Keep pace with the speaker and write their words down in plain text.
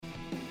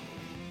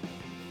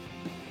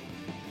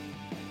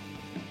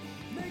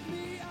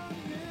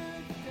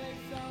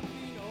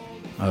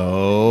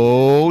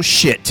Oh,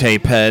 shit,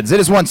 tape heads. It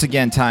is once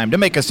again time to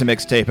make us a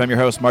mixtape. I'm your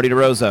host, Marty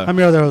DeRosa. I'm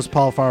your other host,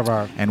 Paul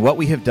Farvar. And what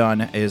we have done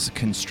is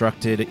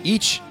constructed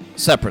each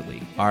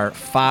separately our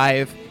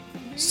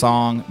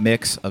 5-song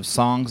mix of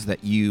songs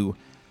that you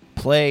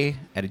play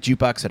at a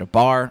jukebox at a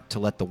bar to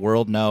let the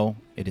world know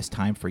it is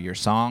time for your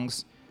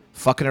songs.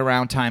 Fucking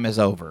around time is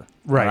over.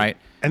 Right. All right?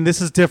 And this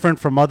is different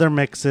from other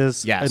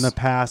mixes Yes. in the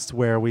past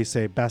where we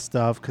say best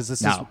of, because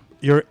this is No.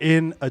 you're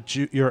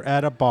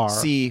at a bar.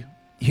 See,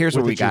 here's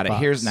where with we a got it.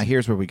 jukebox.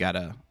 Here's where we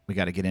gotta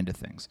get into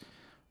things.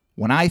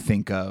 When I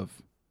think of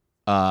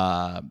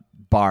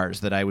bars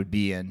that I would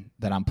be in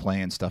that I'm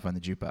playing stuff on the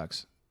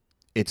jukebox,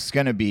 it's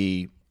gonna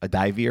be a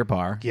divier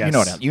bar.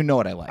 Yes. You know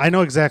what I like. I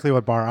know exactly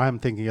what bar I'm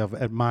thinking of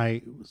at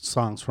my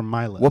songs from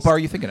my list. What bar are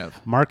you thinking of?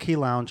 Marquee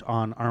Lounge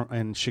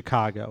in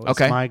Chicago. It's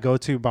Okay. my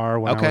go-to bar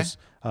when Okay. I was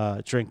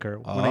a drinker.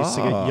 When I used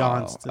to get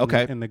yawns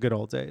okay. in the good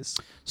old days.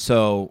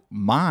 So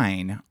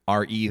mine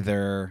are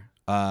either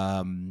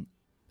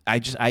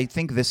I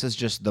think this is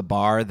just the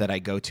bar that I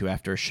go to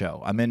after a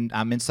show. I'm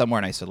in somewhere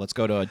and I said, let's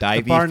go to a The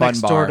divey bar fun next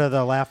door to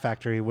the Laugh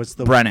Factory was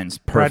the Brennan's.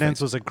 Perfect.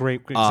 Brennan's was a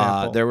great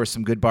example. There were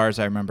some good bars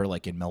I remember,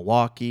 like in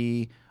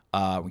Milwaukee,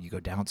 where you go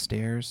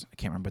downstairs. I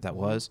can't remember what that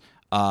was.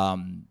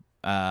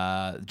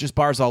 Just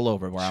bars all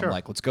over where Sure. I'm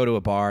like, let's go to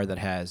a bar that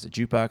has a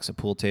jukebox, a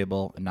pool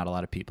table, and not a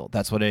lot of people.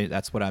 That's what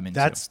I'm into.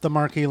 That's the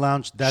Marquee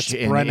Lounge. That's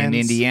in Brennan's.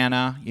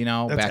 Indiana,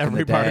 That's back in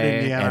every the bar in day.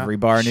 Indiana. Every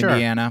bar in Sure.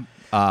 Indiana.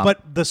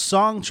 But the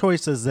song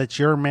choices that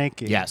you're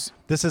making. Yes.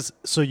 This is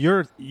so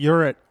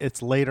you're at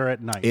it's later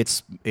at night.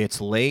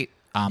 It's late.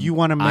 You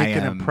want to make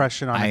an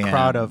impression on a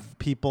crowd of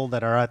people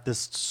that are at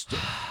this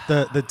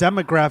the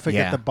demographic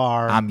at the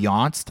bar. I'm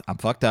yaunced. I'm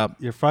fucked up.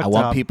 You're fucked I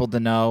want up. people to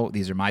know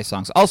these are my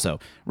songs. Also,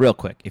 real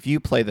quick, if you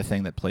play the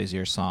thing that plays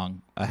your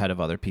song ahead of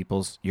other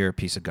people's, you're a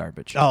piece of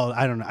garbage. Oh,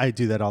 I don't know. I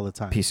do that all the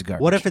time. Piece of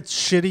garbage. What if it's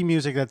shitty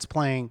music that's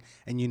playing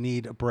and you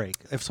need a break?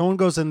 If someone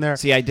goes in there,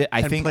 See, I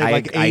and think play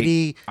like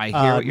 80 I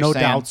hear what you're No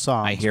saying. Doubt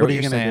songs. I hear what what are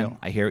you you're gonna saying. do?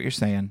 I hear what you're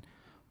saying.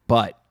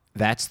 But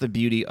that's the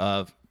beauty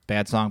of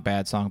bad song,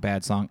 bad song,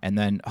 bad song, and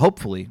then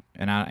hopefully,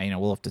 and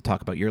we'll have to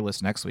talk about your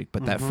list next week.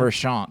 But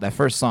Mm-hmm. that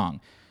first song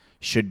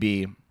should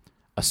be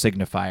a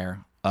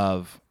signifier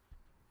of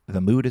the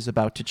mood is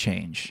about to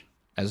change,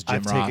 as Jim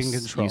I've Ross taken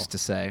control. used to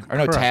say. Or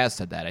no, Correct. Taz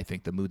said that. I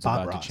think the mood's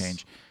Bob about Ross. to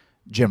change.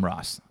 Jim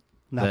Ross,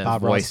 Not the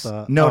Bob voice.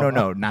 Ross, no,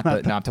 not not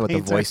the. No, I'm talking about the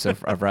painter. voice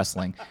of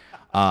wrestling.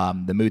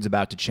 The mood's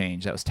about to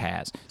change. That was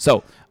Taz.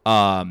 So.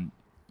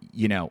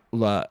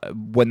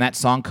 When that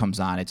song comes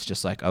on, it's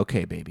just like,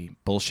 okay, baby,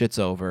 bullshit's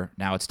over.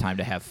 Now it's time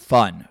to have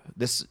fun.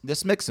 This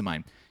mix of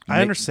mine.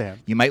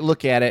 Understand. You might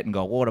look at it and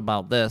go, what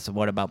about this? And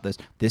what about this?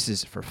 This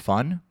is for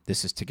fun.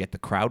 This is to get the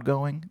crowd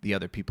going, the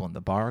other people in the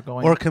bar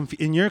going. Or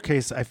in your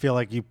case, I feel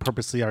like you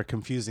purposely are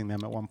confusing them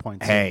at one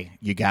point. Hey,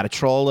 you got to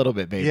troll a little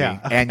bit, baby. Yeah.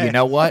 And you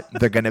know what?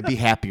 They're going to be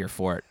happier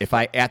for it.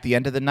 At the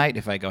end of the night,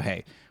 if I go,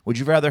 hey, would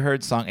you rather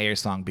heard song A or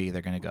song B?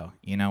 They're going to go,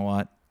 you know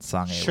what?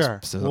 Song A, Sure.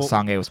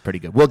 Song A was pretty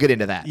good. We'll get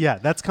into that. Yeah,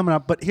 that's coming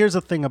up. But here's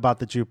the thing about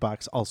the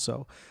jukebox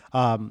also.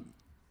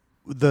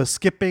 The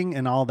skipping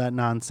and all that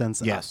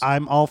nonsense, Yes.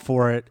 I'm all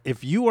for it.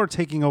 If you are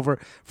taking over,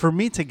 for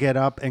me to get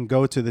up and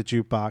go to the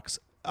jukebox,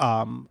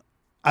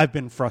 I've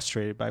been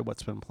frustrated by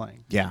what's been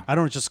playing. Yeah. I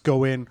don't just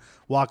go in,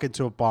 walk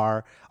into a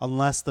bar,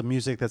 unless the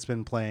music that's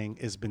been playing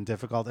has been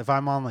difficult. If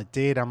I'm on a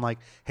date, I'm like,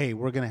 hey,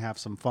 we're going to have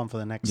some fun for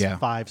the next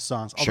 5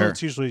 songs. Although Sure.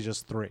 it's usually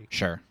just 3.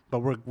 Sure. But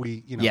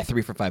we Yeah,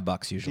 3 for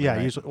 $5 usually. Yeah,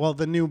 right? usually. Well,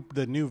 the new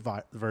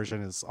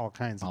version is all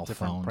kinds All of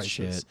different phone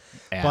prices. shit.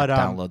 App, But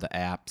download the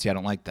app. See, I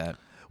don't like that.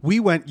 we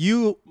went,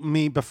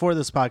 me before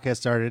this podcast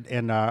started,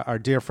 and our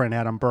dear friend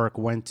Adam Burke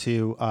went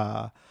to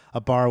a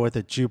bar with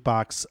a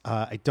jukebox.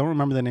 I don't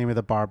remember the name of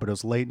the bar, but it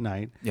was late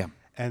night. Yeah.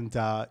 And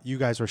you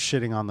guys were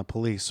shitting on the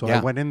police, so Yeah.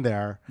 I went in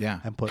there. Yeah.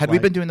 And put. Had we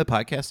been doing the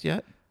podcast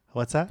yet?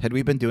 What's that? Had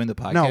we been doing the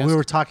podcast? No, we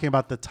were talking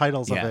about the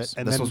titles Yes. of it.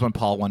 And this then was when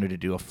Paul wanted to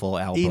do a full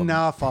album.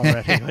 enough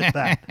already with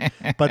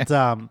that.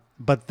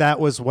 But that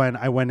was when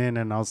I went in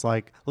and I was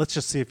like, let's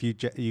just see if you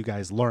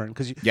guys learn,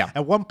 because Yeah.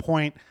 at one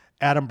point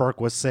Adam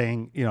Burke was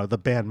saying, the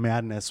band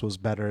Madness was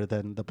better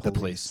than the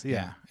Police. Police.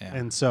 Yeah.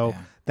 And so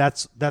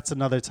that's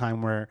another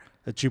time where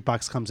a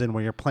jukebox comes in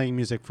where you're playing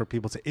music for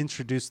people to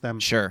introduce them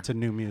Sure. to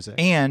new music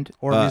And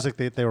or music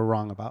that they were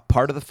wrong about.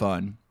 part of the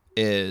fun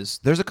is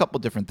there's a couple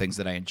different things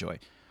that I enjoy.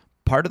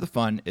 Part of the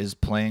fun is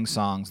playing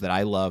songs that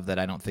I love that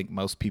I don't think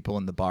most people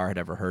in the bar had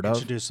ever heard of.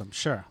 Introduce them,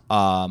 sure.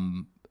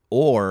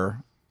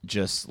 Or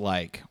just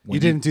like when You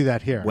didn't do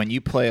that here. When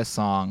you play a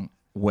song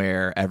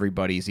where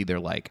everybody's either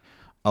like,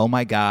 oh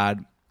my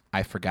God,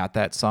 I forgot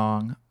that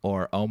song,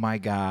 or oh my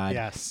God.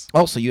 Yes.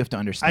 Also, you have to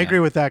understand. I agree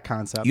with that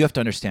concept. You have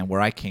to understand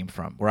where I come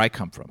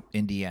from,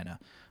 Indiana.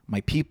 My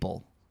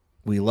people,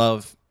 we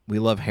love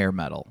hair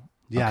metal.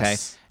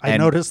 Yes. Okay? I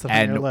noticed that on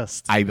and your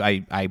list. I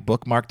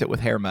bookmarked it with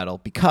hair metal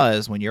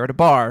because when you're at a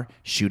bar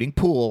shooting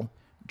pool,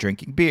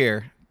 drinking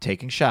beer,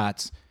 taking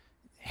shots,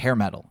 hair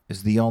metal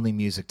is the only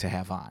music to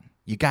have on.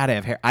 You got to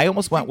have hair. I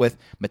almost went with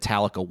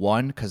Metallica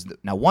 1 because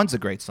now 1's a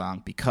great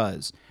song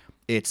because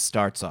it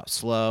starts off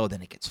slow,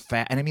 then it gets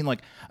fast. And I mean,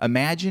 like,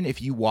 imagine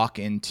if you walk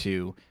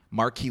into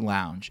Marquee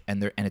Lounge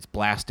and it's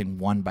blasting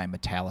One by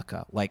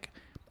Metallica. Like,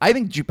 I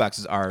think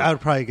jukeboxes are. I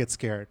would probably get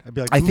scared. I'd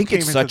be like, I who think came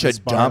it's into such a this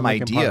bar dumb in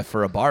Lincoln idea Park?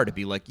 for a bar to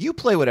be like, you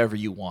play whatever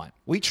you want.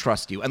 We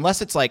trust you.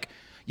 Unless it's like,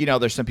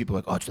 there's some people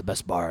like, oh, it's the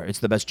best bar. It's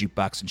the best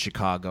jukebox in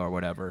Chicago or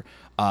whatever.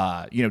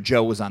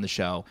 Joe was on the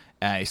show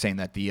saying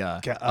that the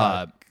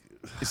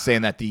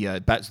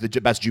best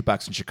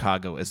jukebox in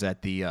Chicago is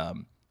at the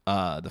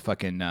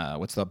fucking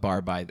what's the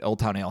bar by Old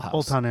Town Ale House?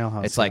 Old Town Ale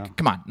House. It's like,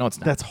 come on, no, it's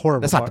not. That's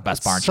horrible. That's not the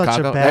best bar in It's such a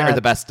Chicago. bad- Or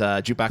the best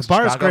jukebox. The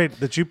bar in is Chicago. great.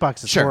 The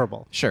jukebox is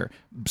horrible. Sure.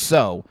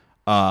 So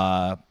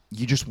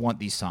you just want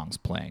these songs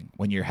playing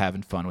when you're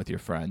having fun with your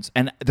friends,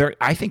 and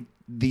I think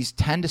these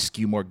tend to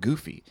skew more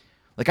goofy.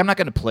 Like, I'm not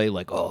going to play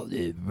like, oh,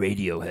 the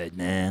Radiohead,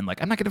 man.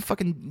 Like, I'm not going to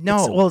fucking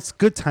no. It's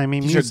good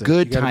timing These music. are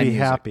good you gotta time be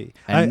music. happy.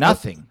 And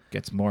nothing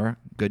gets more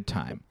good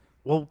time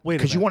Well, wait a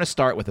because you minute. want to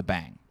start with a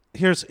bang.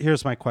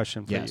 Here's my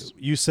question for Yes.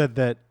 you. You said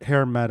that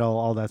hair metal,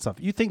 all that stuff.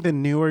 You think the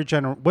newer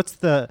what's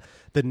the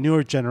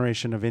newer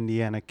generation of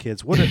Indiana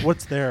kids?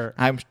 What's their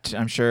I'm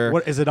sure.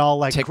 what is it all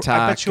like? I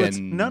TikTok bet you it's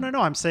and- no.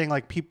 I'm saying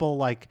like people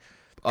like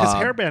because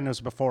hairband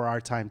was before our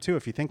time too.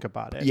 If you think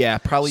about it, Yeah,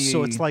 probably.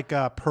 So it's like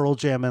Pearl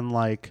Jam and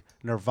like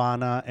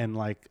Nirvana and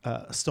like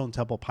Stone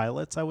Temple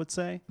Pilots. I would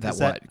say that Is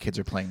what kids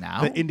are playing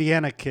now. the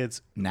Indiana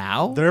kids.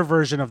 Now Their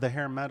version of the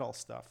hair metal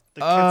stuff. The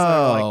kids that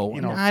are oh,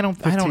 like, no, I don't.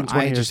 15, 20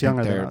 I years just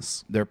younger think than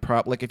us. they're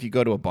like if you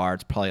go to a bar,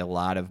 it's probably a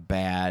lot of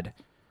bad.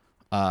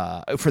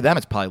 For them,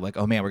 it's probably like,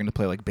 oh man, we're gonna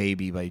play like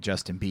 "Baby" by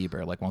Justin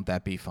Bieber. Like, won't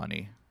that be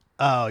funny?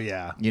 Oh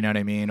yeah, You know what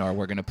I mean? Or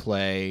we're gonna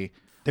play.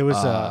 there was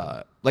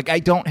Like, I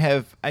don't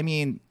have. I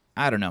mean,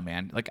 I don't know,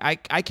 man. Like, I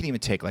can even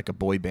take like a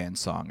boy band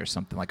song or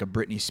something, like a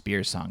Britney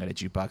Spears song at a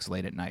jukebox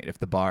late at night if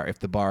the bar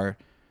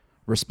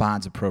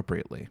responds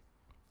appropriately.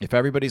 If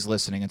everybody's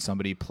listening and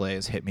somebody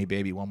plays "Hit Me,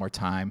 Baby" one more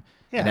time,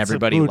 Yeah, and it's a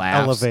everybody mood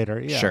laughs,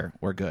 elevator, yeah. sure,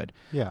 we're good.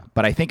 Yeah.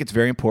 But I think it's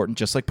very important,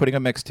 just like putting a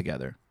mix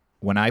together.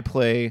 When I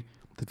play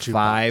The jukebox.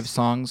 5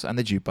 songs on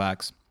the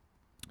jukebox,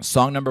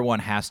 song number 1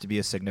 has to be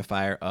a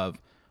signifier of,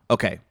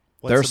 okay,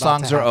 What's their about to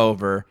songs are happen?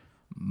 over,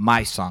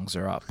 my songs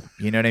are up.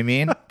 You know what I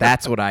mean?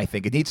 That's what I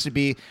think. It needs to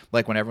be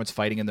like when everyone's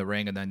fighting in the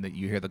ring and then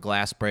you hear the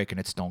glass break and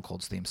it's Stone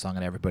Cold's theme song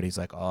and everybody's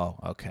like, oh,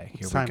 okay,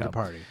 here It's we time go. to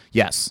party.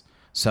 Yes.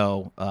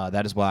 So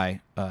that is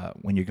why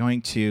when you're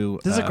going to...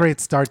 This is a great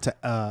start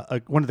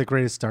to one of the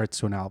greatest starts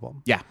to an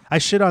album. Yeah. I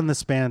shit on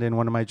this band in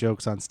one of my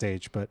jokes on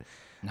stage, but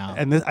No.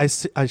 and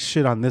I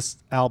shit on this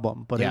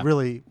album, but Yeah. it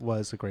really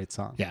was a great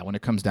song. Yeah, when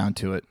it comes down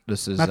to it,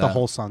 this is... Not the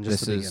whole song,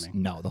 just this the is,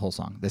 beginning. No, the whole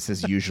song. This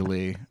is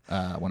usually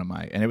one of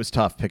my... And it was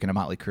tough picking a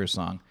Motley Crue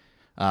song.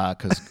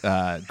 Because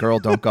Girl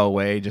Don't Go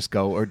Away,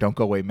 Don't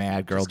Go Away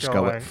Mad, Girl Just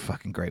Go Away.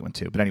 Fucking great one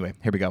too. But anyway,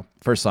 here we go.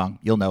 First song,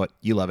 you'll know it.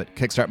 You love it.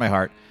 Kickstart My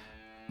Heart,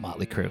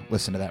 Motley Crue.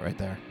 Listen to that right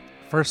there.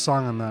 First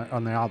song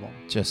on the album.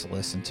 Just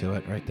listen to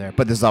it right there.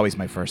 But this is always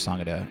my first song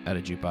at a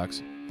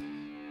jukebox.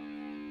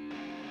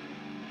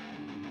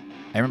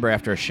 I remember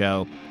after a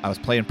show, I was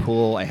playing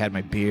pool. I had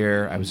my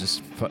beer. I was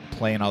just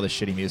playing all this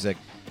shitty music.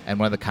 And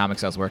one of the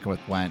comics I was working with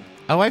went,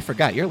 "Oh, I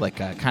forgot. You're like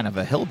kind of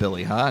a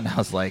hillbilly, huh?" And I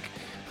was like,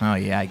 "Oh,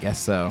 yeah, I guess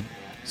so."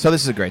 So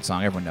this is a great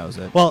song. Everyone knows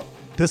it. Well,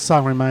 this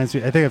song reminds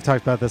me. I think I've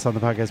talked about this on the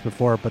podcast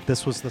before, but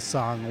this was the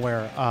song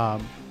where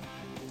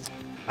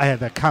I had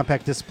the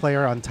compact disc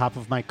player on top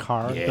of my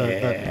car, the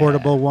Yeah.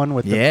 portable one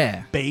with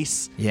Yeah. the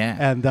bass. Yeah.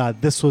 And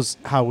this was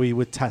how we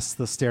would test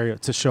the stereo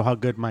to show how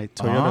good my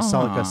Toyota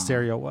Celica Ah.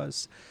 stereo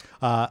was.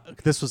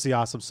 This was the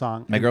awesome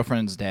song. My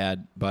girlfriend's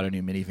dad bought a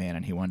new minivan,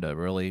 and he wanted to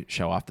really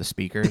show off the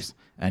speakers,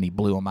 and he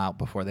blew them out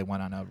before they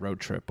went on a road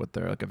trip with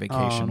their a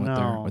vacation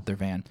no. with their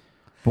van.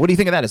 But what do you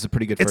think of that? It's a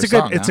pretty good It's first a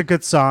good. song. It's huh? a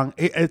good song.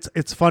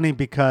 It's funny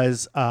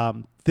because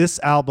this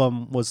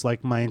album was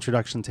like my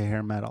introduction to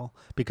hair metal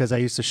because I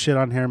used to shit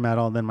on hair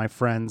metal, and then my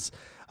friends,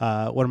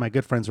 one of my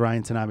good friends,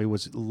 Ryan Tanabe,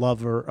 was a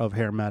lover of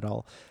hair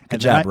metal. Good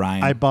And then job,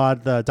 Ryan. I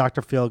bought the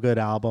Dr. Feelgood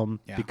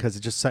album Yeah. because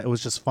it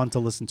was just fun to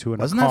listen to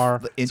in Wasn't a that car.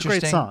 f- It's a great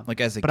interesting? song.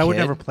 Like, as a but I would kid-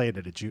 never play it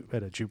at a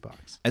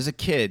jukebox. As a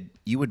kid,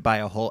 you would buy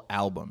a whole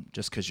album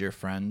just because your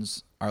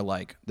friends are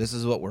like, "This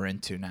is what we're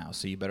into now."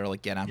 So you better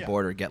like get on Yeah.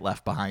 board or get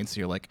left behind. So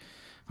you're like,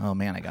 "Oh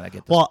man, I gotta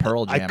get this Well,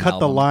 Pearl Jam I cut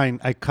the album." line.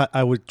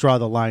 I would draw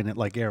the line at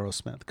like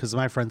Aerosmith because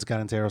my friends got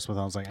into Aerosmith.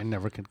 I was like, I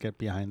never could get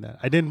behind that.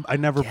 I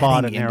never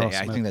bought an Getting into-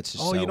 Aerosmith. I think that's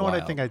just oh, so you know what? I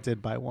wild. think I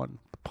did buy one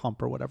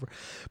pump or whatever.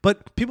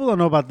 But people don't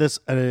know about this.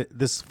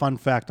 This fun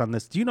fact on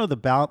this. Do you know the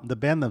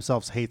band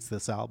themselves hates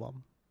this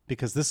album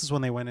because this is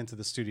when they went into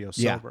the studio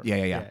Yeah, sober.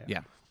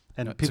 yeah.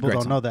 And No, it's a people great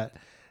don't song. know that.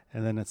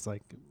 And then it's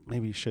like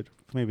maybe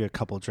a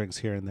couple drinks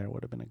here and there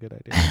would have been a good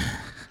idea. I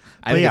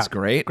But think yeah, it's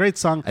great. Great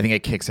song. I think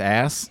it kicks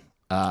ass.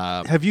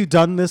 Have you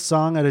done this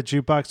song at a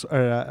jukebox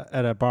or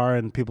at a bar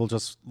and people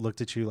just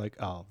looked at you like,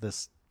 oh,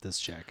 this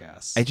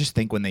jackass? I just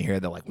think when they hear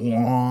it, they're like,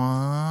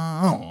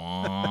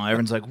 "Wah."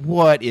 Everyone's like,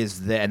 "What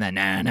is that?" And then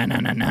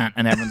nah,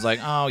 and everyone's like,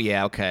 "Oh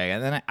yeah, okay."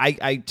 And then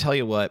I tell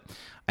you what,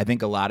 I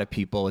think a lot of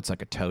people, it's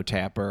like a toe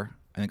tapper.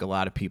 I think a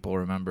lot of people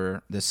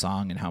remember this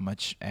song and how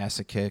much ass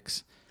it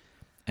kicks,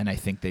 and I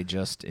think they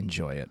just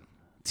enjoy it.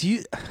 Do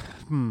you?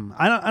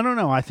 I don't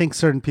know. I think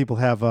certain people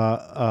have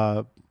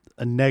a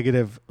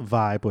negative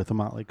vibe with the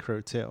Motley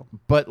Crue too.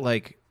 But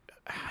like,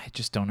 I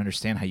just don't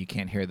understand how you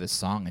can't hear this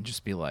song and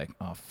just be like,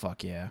 oh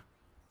fuck yeah,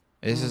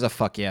 this is a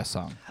fuck yeah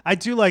song. I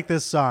do like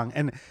this song,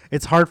 and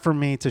it's hard for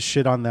me to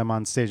shit on them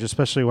on stage,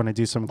 especially when I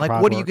do some Like,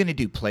 crowd what are you work. gonna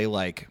do? Play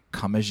like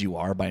 "Come as You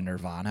Are" by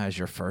Nirvana as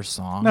your first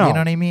song? No. You know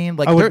what I mean?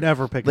 Like, I would there-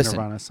 never pick a listen,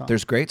 Nirvana song.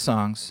 There's great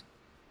songs.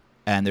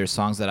 And there's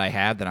songs that I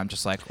have that I'm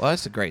just like, well,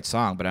 that's a great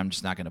song, but I'm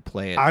just not going to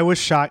play it. I was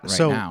shocked. right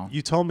So now.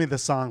 you told me the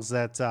songs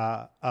that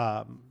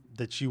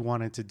that you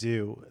wanted to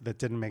do that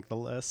didn't make the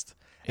list,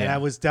 and Yeah. I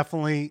was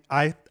definitely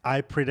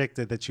I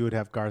predicted that you would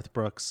have Garth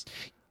Brooks.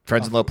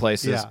 Friends in Low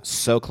Places, yeah.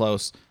 so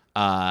close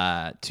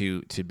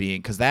to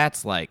being, because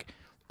that's like,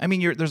 I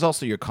mean, there's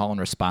also your call and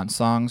response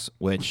songs,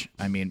 which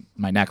I mean,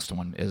 my next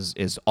one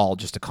is all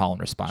just a call and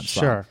response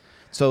song. Sure.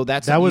 So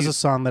that's That was you- a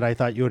song that I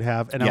thought you would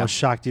have, and I Yeah. was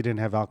shocked you didn't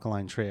have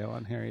Alkaline Trio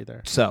on here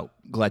either. So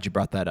glad you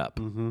brought that up.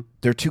 Mm-hmm.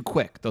 They're too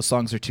quick. Those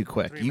songs are too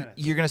quick. minutes.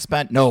 You're gonna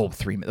spend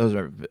 3 minutes. Those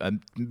are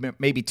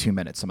maybe 2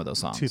 minutes. Some of those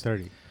songs.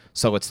 2:30.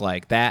 So it's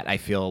like that. I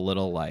feel a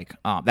little like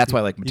that's why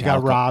I like Metallica. You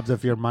got robbed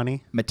of your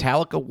money.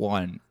 Metallica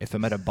 1. If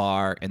I'm at a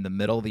bar in the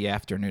middle of the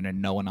afternoon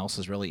and no one else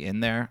is really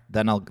in there,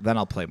 then I'll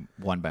play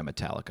 1 by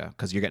Metallica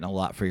because you're getting a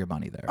lot for your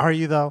money there. Are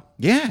you though?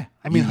 Yeah.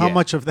 I mean, how Yeah.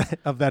 much of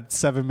that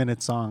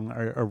 7-minute song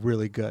are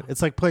really good?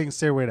 It's like playing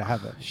Stairway to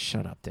Heaven.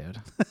 Shut up, dude.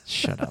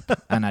 Shut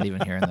up. I'm not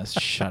even hearing this.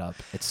 Shut up.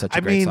 It's such a I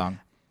great mean, song.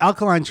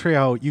 Alkaline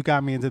Trio, you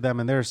got me into them,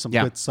 and there's some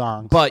Yeah. good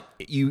songs. But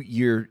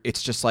you're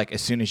it's just like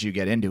as soon as you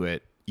get into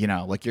it, you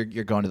know, like you're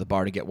going to the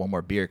bar to get one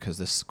more beer because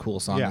this cool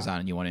song Yeah. is on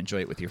and you want to enjoy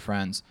it with your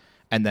friends,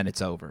 and then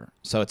it's over.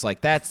 So it's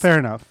like that's Fair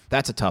enough.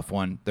 That's a tough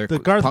one. They're The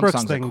Garth punk Brooks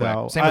songs are thing, quick.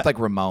 though, Same with like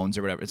Ramones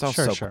or whatever. It's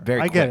also Sure, so sure. very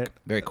I quick. get it.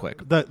 Very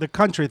quick. The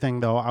country thing,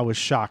 though, I was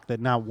shocked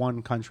that not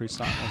one country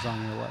song was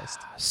on your list.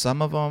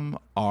 Some of them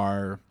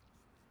are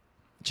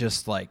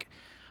just like,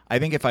 I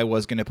think if I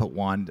was going to put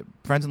one,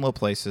 Friends in Low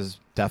Places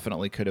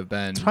definitely could have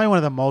been. It's probably one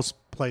of the most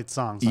played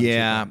songs. On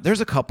Yeah, Jukebox.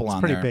 there's a couple on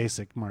Pretty there.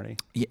 basic, Marty.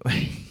 Yeah.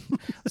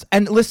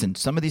 And listen,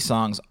 some of these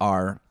songs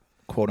are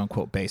quote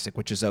unquote basic,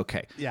 which is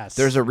okay. Yes.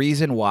 There's a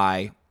reason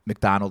why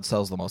McDonald's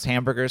sells the most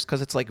hamburgers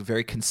because it's like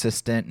very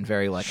consistent and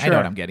very like, I know Sure.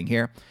 what I'm getting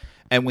here.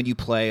 And when you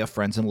play a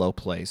Friends in Low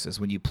Places,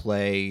 when you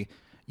play,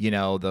 you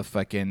know, the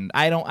fucking,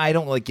 I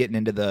don't like getting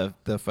into the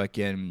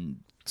fucking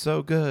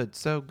so good,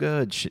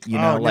 shit, you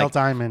know, Neil like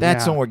Diamond,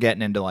 that's yeah. when we're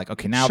getting into like,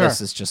 okay, now Sure. this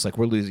is just like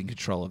we're losing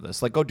control of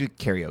this. Like go do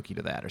karaoke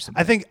to that or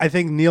something. I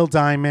think Neil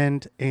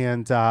Diamond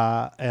and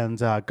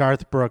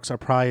Garth Brooks are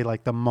probably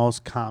like the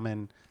most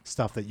common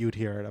stuff that you'd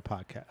hear at a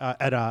podcast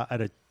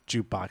at a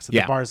jukebox at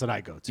Yeah. the bars that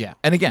I go to. Yeah,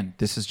 and again,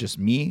 this is just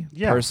me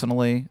Yeah.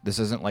 personally. This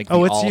isn't like the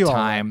Oh, it's you, all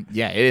all-time.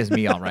 Yeah, it is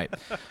me, all right.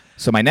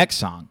 So my next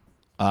song,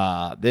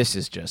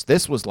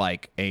 this was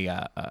like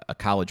a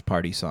college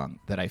party song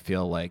that I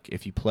feel like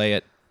if you play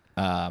it,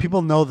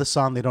 People know the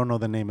song, they don't know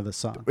the name of the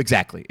song.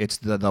 exactly, it's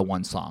the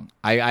one song.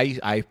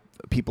 I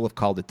people have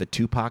called it the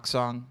Tupac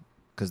song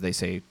because they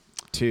say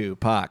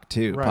Tupac.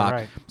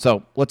 right.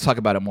 So let's talk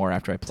about it more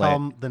after I play Tell it.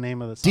 them the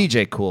name of the song.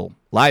 DJ Cool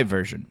live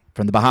version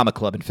from the Bahama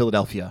Club in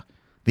Philadelphia,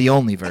 the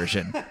only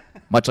version.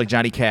 Much like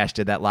Johnny Cash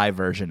did that live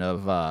version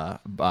of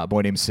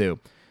Boy Named Sue.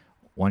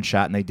 One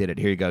shot and they did it.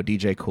 Here you go,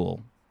 DJ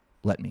Cool.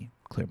 Let me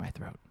clear my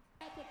throat.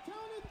 At the count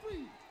of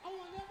 3, I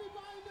want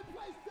everybody in the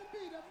place to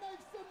be to make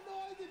some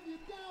noise if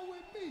you're down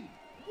with me.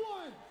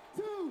 1,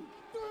 2,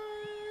 3.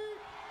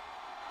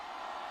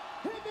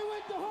 Hit me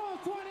with the horn,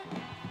 20.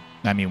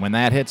 I mean, when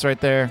that hits right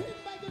there, Keep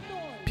making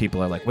noise.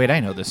 people are like, "Wait, I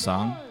know this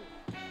song,"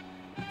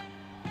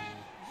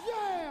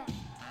 Yeah.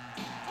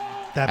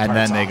 That and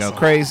part's then they go awesome.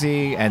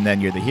 crazy, and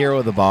then you're the hero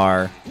of the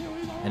bar,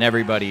 and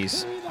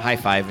everybody's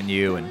high-fiving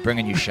you and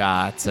bringing you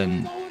shots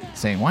and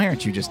saying, "Why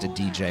aren't you just a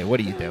DJ? What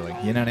are you doing?"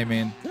 You know what I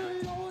mean?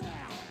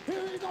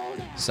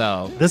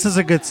 So This is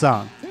a good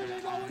song.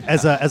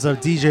 As a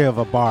DJ of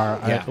a bar,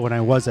 Yeah. when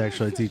I was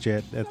actually a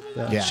DJ,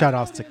 Yeah. shout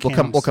outs to we'll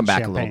Cam's come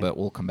back a little Champagne. bit.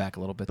 We'll come back a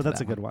little bit. But to that's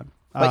that a good one.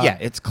 But yeah,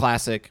 it's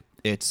classic.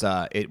 It's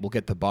it will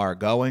get the bar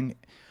going.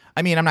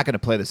 I mean, I'm not going to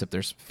play this if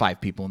there's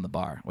 5 people in the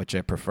bar, which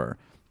I prefer.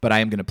 But I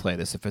am going to play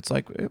this if it's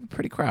like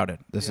pretty crowded.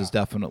 This is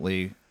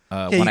definitely you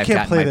one I've can't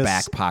got in play my this-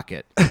 back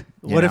pocket.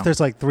 What if there's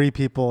like 3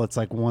 people? It's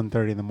like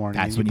 1:30 in the morning.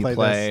 That's and when you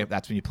play. this?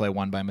 That's when you play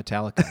One by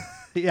Metallica.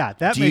 Yeah,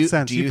 that Do makes you-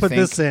 sense. do You you put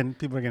this think- in,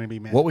 people are going to be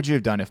mad. What would you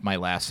have done if my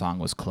last song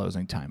was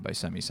Closing Time by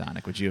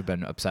Semisonic? Would you have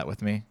been upset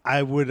with me?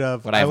 I would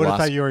have. Would I I have would have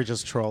lost- thought you were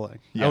just trolling.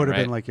 Yeah, I would have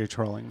right. been like, you're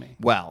trolling me.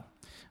 Well,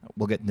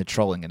 we'll get into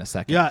trolling in a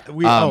second.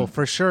 Yeah,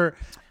 for sure.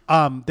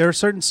 There are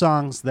certain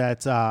songs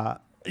that.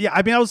 Yeah,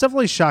 I mean, I was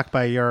definitely shocked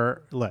by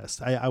your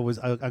list. I'm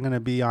going to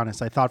be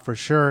honest. I thought for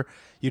sure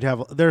you'd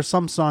have. There are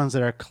some songs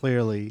that are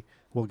clearly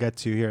we'll get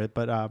to here,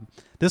 but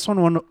this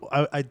one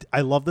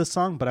I love this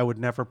song, but I would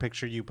never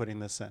picture you putting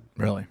this in.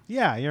 Really.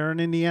 Yeah, you're an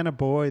Indiana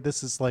boy.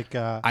 This is like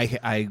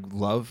I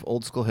love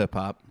old school hip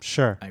hop.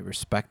 sure. I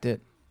respect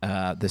it.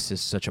 This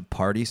is such a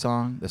party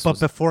song. This But was,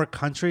 before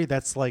country,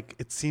 that's like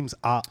it seems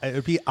odd. It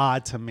would be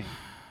odd to me.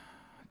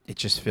 it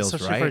just feels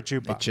Especially for a right.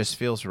 jukebox. It just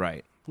feels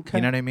right. Okay.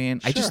 You know what I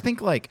mean? I Sure. just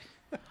think like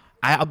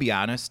I'll be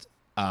honest.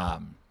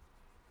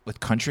 With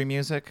country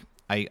music,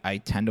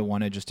 I tend to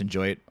want to just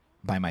enjoy it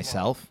by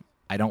myself.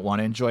 I don't want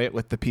to enjoy it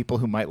with the people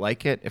who might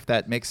like it, if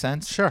that makes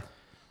sense. Sure.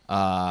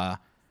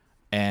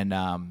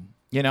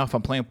 If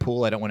I'm playing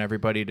pool, I don't want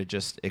everybody to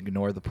just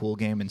ignore the pool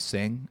game and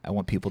sing. I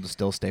want people to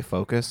still stay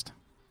focused.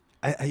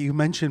 You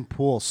mentioned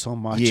pool so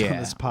much on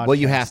this podcast. Well,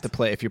 you have to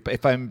play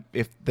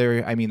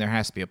there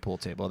has to be a pool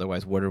table.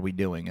 Otherwise, what are we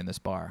doing in this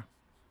bar?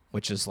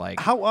 Which is like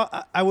how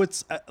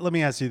let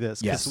me ask you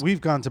this, because Yes.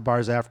 we've gone to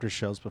bars after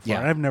shows before. Yeah.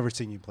 And I've never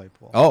seen you play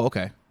pool. Oh,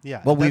 okay.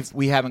 Yeah, Well, that's-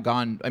 we haven't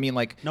gone. I mean,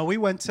 like No, we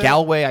went to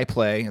Galway. I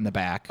play in the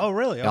back. Oh,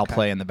 really? I'll Okay.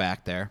 play in the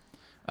back there,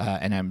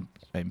 and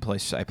I play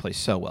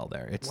so well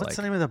there. It's What's like,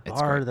 the name of the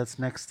it's bar great. that's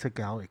next to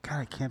Galway?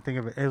 God, I can't think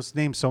of it. It was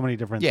named so many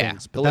different Yeah,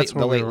 things. the But late that's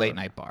where we were. late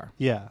night bar.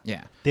 Yeah,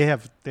 Yeah. They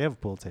have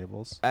pool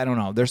tables. I don't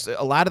know. There's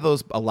a lot of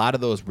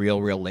those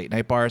real late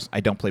night bars. I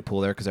don't play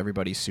pool there because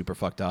everybody's super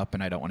fucked up,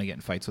 and I don't want to get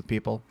in fights with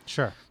people.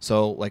 Sure.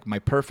 So like my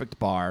perfect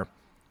bar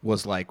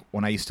was like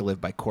when I used to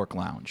live by Cork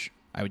Lounge.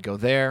 I would go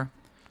there.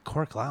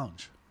 Cork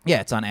Lounge. Yeah,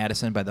 it's on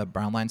Addison by the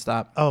Brown Line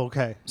stop. Oh,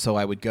 okay. So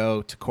I would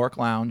go to Cork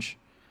Lounge.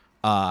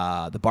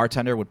 The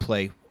bartender would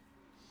play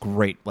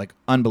great, like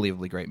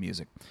unbelievably great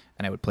music,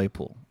 and I would play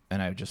pool,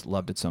 and I just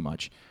loved it so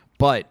much.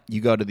 But you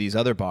go to these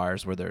other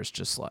bars where there's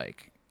just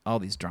like all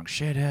these drunk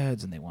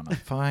shitheads, and they want to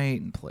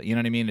fight and play. You know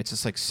what I mean? It's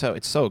just like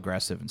it's so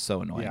aggressive and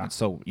so annoying. Yeah. It's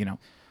so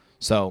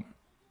So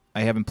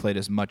I haven't played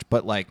as much,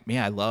 but like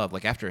I love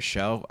like after a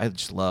show, I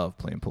just love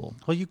playing pool.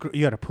 Well,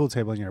 you had a pool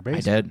table in your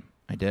basement.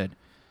 I did.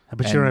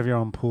 But you don't have your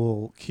own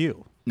pool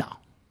cue. No,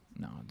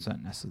 it's not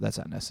that's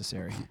not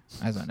necessary.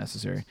 That's not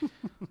necessary.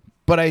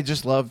 But I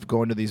just love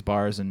going to these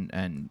bars and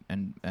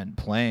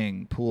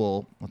playing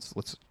pool.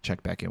 Let's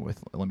check back in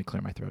with. Let me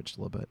clear my throat just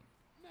a little bit.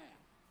 Now,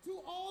 to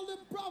all the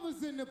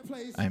brothers in the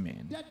place I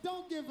mean- that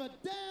don't give a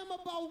damn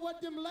about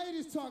what them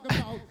ladies talk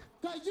about,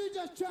 cause you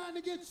just trying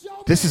to get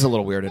your This is a man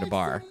little to weird at a make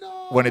bar some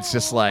when it's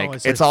just like Oh, it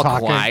it's starts all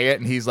talking. quiet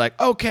and he's like,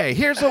 "Okay,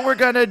 here's what we're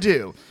gonna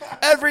do.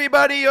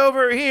 Everybody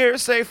over here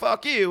say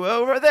fuck you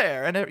over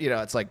there," and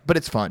it's like, but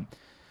it's fun.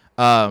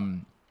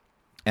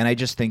 And I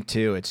just think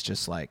too, it's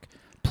just like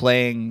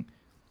playing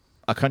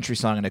a country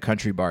song in a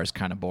country bar is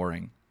kind of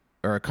boring,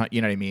 or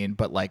you know what I mean.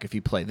 But like if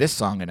you play this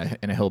song in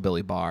a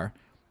hillbilly bar,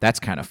 that's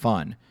kind of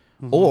fun.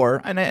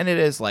 Or and it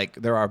is like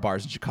there are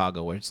bars in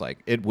Chicago where it's like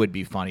it would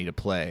be funny to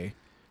play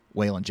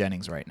Waylon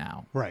Jennings right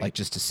now, Right. Like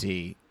just to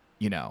see,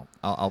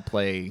 I'll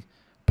play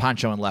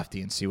Poncho and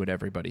Lefty and see what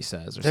everybody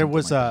says. Or There something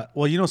was like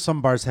that.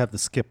 some bars have the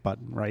skip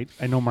button, right?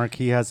 I know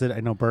Marquee has it. I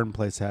know Burton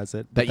Place has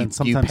it. that then you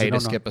sometimes pay to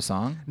don't know. skip a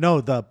song.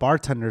 No, the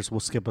bartenders will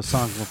skip a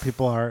song when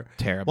people are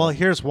Terrible. Well,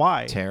 here's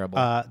why.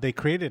 Terrible. They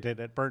created it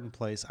at Burton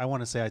Place. I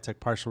want to say I took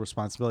partial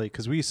responsibility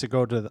because we used to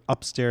go to the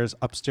upstairs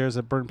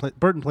at Burton Place.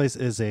 Burton Place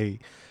is a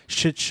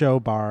shit show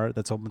bar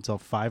that's open until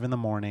 5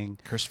 a.m.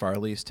 Chris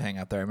Farley used to hang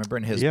out there. I remember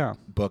in his Yeah.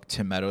 book,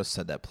 Tim Meadows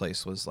said that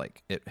place was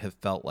like it had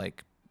felt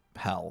like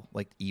hell,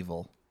 like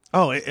evil.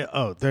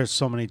 There's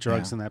so many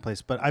drugs Yeah. in that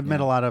place. But I've met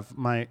a lot of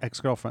my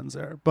ex-girlfriends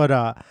there.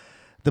 But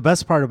the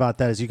best part about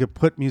that is you could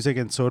put music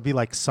in, so it'd be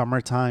like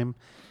summertime,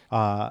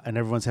 and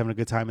everyone's having a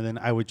good time. And then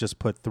I would just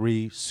put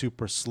 3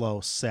 super slow,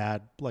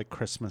 sad, like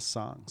Christmas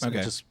songs. And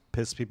Okay. just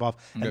piss people off.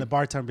 Okay. And the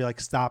bartender would be like,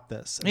 stop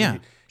this. And Yeah,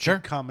 then sure.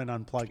 he'd come and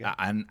unplug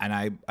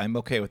it. I'm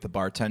okay with the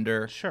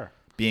bartender Sure.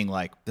 being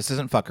like, this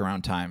isn't fuck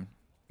around time,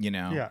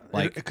 Yeah.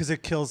 like Because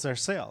it kills their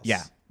sales.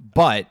 yeah.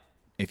 But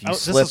if you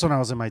This slip, is when I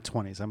was in my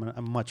 20s.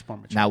 I'm much more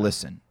mature. now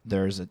listen,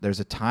 there's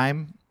a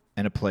time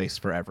and a place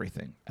for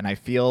everything, and I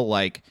feel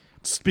like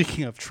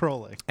Speaking of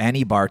trolling.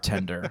 any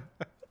bartender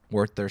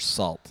worth their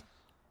salt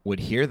would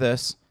hear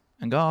this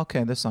and go,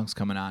 okay, this song's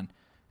coming on.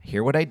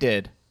 Hear what I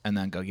did, and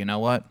then go, you know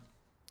what?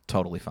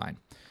 Totally fine.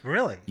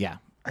 Really? Yeah.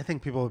 I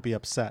think people would be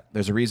upset.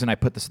 There's a reason I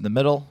put this in the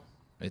middle.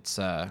 It's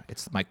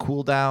my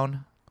cool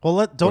down.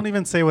 Well, don't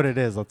even say what it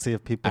is. Let's see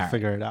if people All right.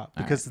 figure it out.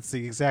 All Because it's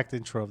the exact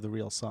intro of the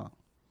real song.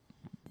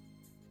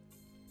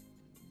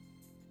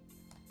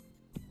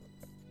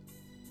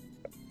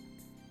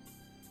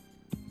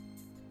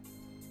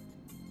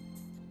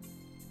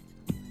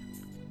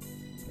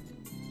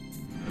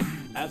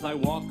 As I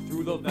walk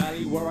through the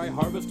valley where I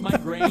harvest my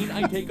grain,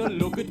 I take a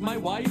look at my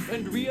wife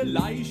and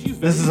realize she's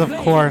This very is, of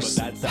plain, course,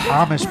 but that's the okay.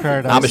 Amish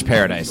Paradise. Amish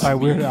Paradise. By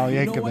Weird Al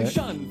You know I Yankovic.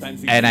 shun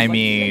fancy And I things like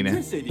mean,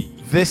 electricity.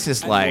 This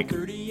is At like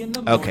 4:30 in the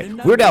okay.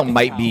 morning, Weird Al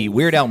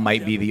I'm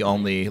might be the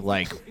only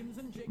like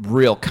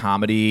real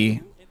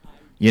comedy,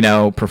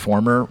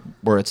 performer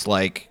where it's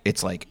like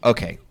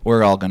okay,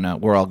 we're all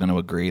gonna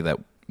agree that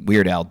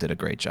Weird Al did a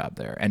great job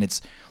there, and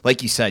it's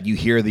like you said, you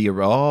hear the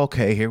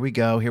okay, here we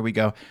go.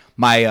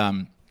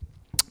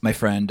 My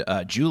friend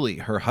Julie,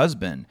 her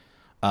husband,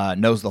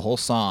 knows the whole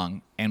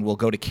song and will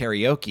go to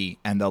karaoke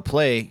and they'll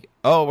play.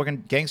 Oh, we're gonna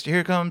gangster.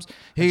 Here comes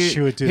She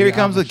would do here he the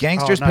comes with Amish.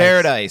 Gangster's Oh, nice.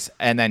 Paradise,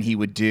 and then he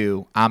would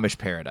do Amish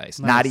Paradise,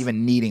 not Nice.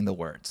 even needing the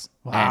words.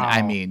 Wow. And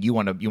I mean, you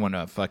want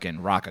to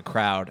fucking rock a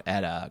crowd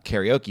at a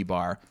karaoke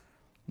bar.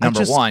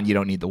 Number one, you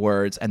don't need the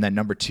words, and then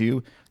number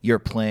two, you're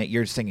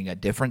singing a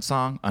different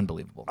song.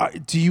 Unbelievable.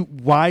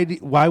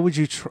 Why would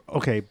you?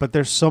 Okay, but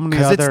there's so many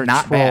Because other it's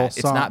not troll bad. songs.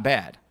 It's not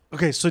bad.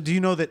 Okay, so do you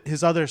know that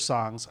his other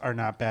songs are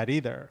not bad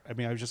either? I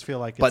mean, I just feel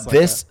like. It's But like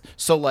this,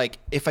 so like,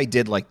 if I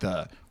did like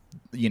the,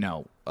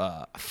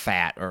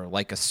 Fat or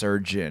like a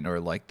Surgeon or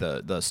like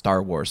the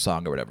Star Wars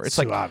song or whatever, it's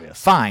Too like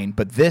obvious. fine.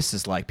 But this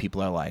is like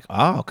people are like,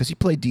 oh, because he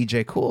played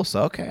DJ Cool,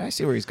 so okay, I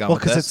see where he's going. well,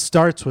 with because it this.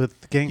 starts with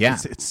Yeah,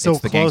 it's so the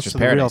close Gangster's to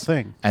the real Paradise.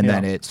 thing, and Yeah.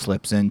 then it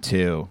slips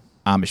into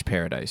Amish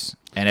Paradise,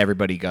 and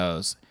everybody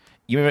goes.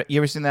 You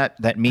ever seen that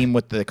meme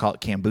with they call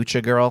it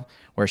kombucha girl,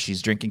 where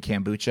she's drinking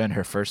kombucha and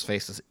her first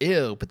face is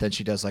ew, but then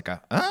she does like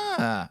a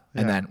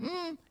and then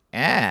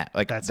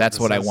like That's that's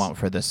what what I this is. want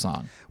for this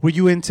song. Were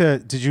you into?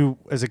 Did you,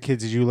 as a kid,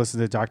 did you listen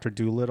to Dr.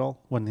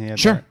 Dolittle when he had?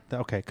 Sure.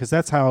 Okay, because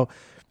that's how.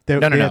 They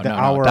No, had the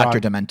hour Dr.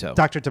 on- Demento.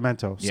 Dr.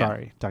 Demento. Yeah.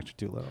 Sorry, Dr.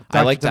 Dolittle.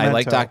 I like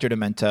Demento. Dr.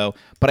 Demento,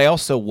 but I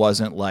also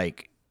wasn't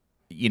like,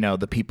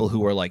 the people who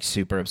were like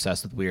super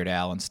obsessed with Weird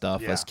Al and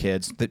stuff Yeah. as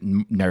kids, the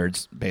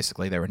nerds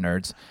basically. They were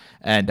nerds,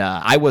 and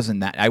I wasn't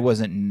that. I was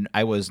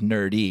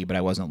nerdy, but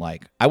I wasn't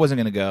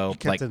gonna go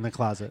Kept like it in the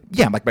closet.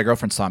 yeah. Like my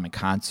girlfriend saw him in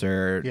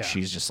concert. Yeah.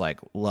 She's just like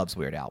loves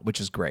Weird Al, which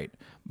is great.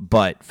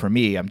 But for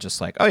me, I'm just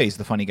like, oh, he's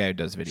the funny guy who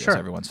does videos Sure.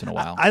 every once in a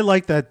while. I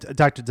like that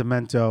Dr.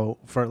 Demento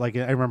for like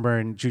I remember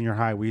in junior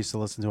high we used to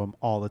listen to him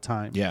all the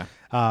time. Yeah.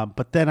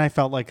 But then I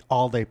felt like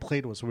all they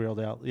played was Weird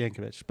Al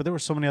Yankovic. But there were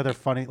so many other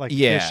funny like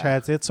Yeah. Fish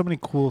Heads. They had so many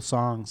cool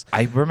songs.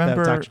 I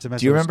remember. that Dr. Demento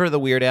Do you was- remember the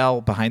Weird Al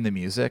behind the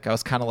music? I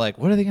was kind of like,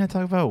 what are they going to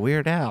talk about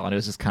Weird Al? And it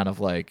was just kind of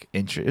like,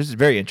 it was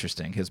very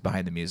interesting. His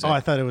behind the music. Oh, I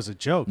thought it was a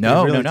joke.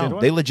 no, They really no, did no.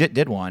 one? They legit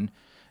did one,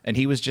 and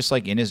he was just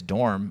like in his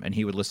dorm, and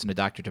he would listen to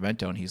Dr.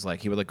 Demento, and he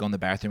would like go in the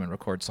bathroom and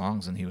record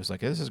songs, and he was like,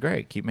 this is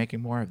great. Keep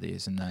making more of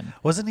these, and then.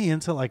 Wasn't he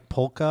into like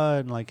polka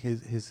and like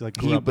his like?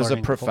 grew He up was a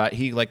learning polka?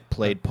 he like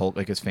played polka.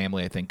 Like his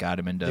family, I think, got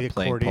him into The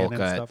playing accordion and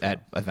polka stuff,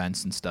 at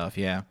events and stuff.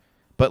 Yeah,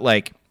 but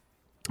like,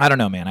 I don't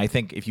know, man. I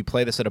think if you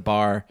play this at a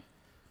bar,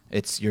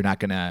 you're not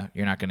gonna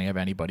have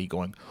anybody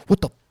going,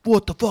 what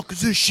the fuck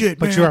is this shit,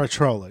 But man? you are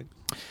trolling.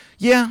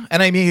 Yeah,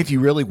 and I mean, if you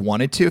really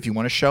wanted to, if you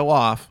want to show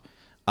off,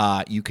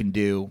 you can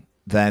do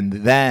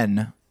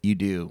then you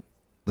do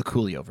the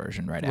Coolio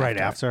version right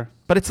after.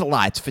 But it's a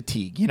lot. It's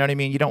fatigue. You know what I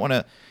mean? You don't want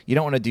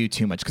to do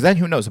too much because then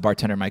who knows? A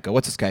bartender might go,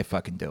 "What's this guy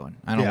fucking doing?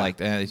 I don't Yeah. like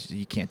that.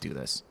 You can't do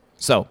this."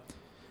 So,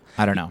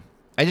 I don't know.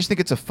 I just think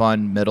it's a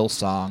fun middle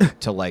song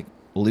to like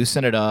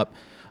loosen it up.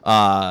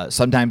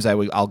 Sometimes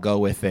I'll go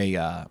with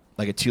a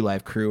like a 2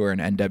 Live Crew or an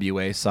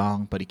NWA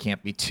song, but it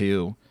can't be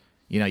too.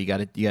 You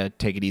gotta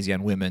take it easy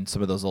on women.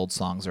 Some of those old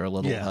songs are a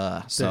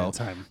little so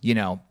time. you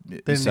know They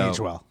didn't so, age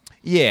well.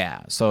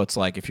 Yeah, so it's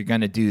like if you're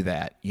gonna do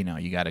that, you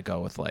got to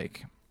go with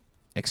like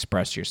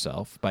 "Express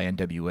Yourself" by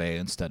NWA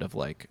instead of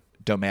like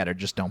 "Don't Matter,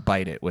 Just Don't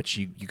Bite It," which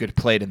you could have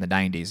played in the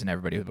 '90s and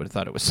everybody would have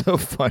thought it was so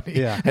funny.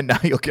 Yeah. and now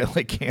you'll get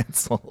like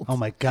canceled. Oh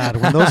my God!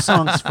 When those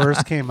songs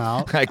first came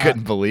out, I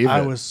couldn't believe I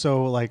it. was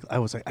so like,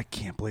 I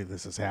can't believe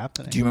this is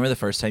happening. Do you remember the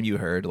first time you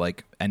heard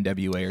like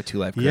NWA or 2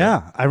 Live Crew?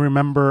 Yeah, I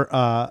remember.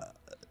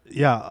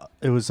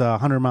 It was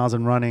 100 Miles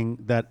and Running,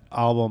 that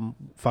album,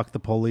 Fuck the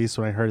Police.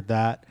 When I heard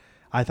that,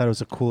 I thought it was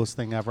the coolest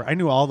thing ever. I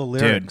knew all the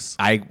Dude, lyrics.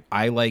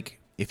 I like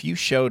if you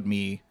showed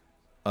me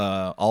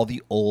all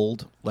the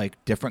old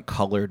like different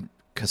colored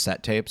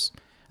cassette tapes,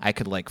 I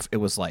could like it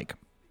was like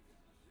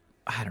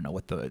I don't know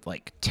what the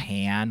like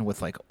tan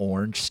with like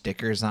orange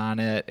stickers on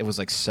it. It was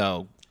like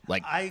so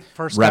like I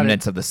first got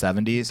remnants of the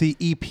 70s. The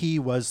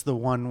EP was the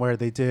one where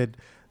they did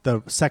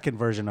the second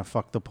version of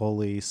Fuck the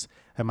Police,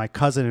 and my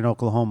cousin in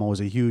Oklahoma was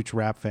a huge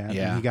rap fan.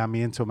 Yeah. And he got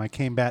me into him. I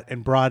came back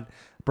and brought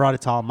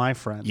it to all my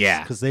friends.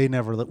 Yeah. because they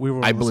never we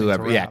were. I blew listening to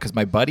every rap. because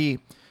my buddy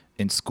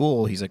in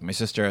school, he's like, my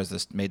sister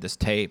has made this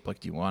tape. Like,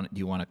 do you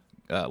want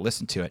to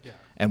listen to it? Yeah.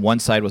 And one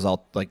side was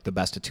all like the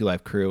best of 2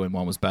 Live Crew, and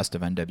one was best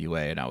of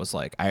NWA. And I was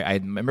like, I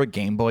remember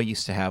Game Boy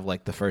used to have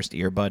like the first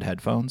earbud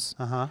headphones.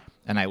 Uh-huh.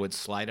 And I would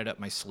slide it up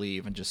my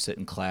sleeve and just sit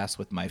in class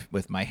with my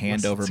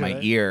hand Listen over to my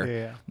it. ear,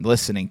 Yeah.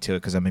 listening to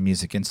it because I'm a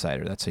music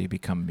insider. That's how you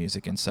become a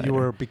music insider. You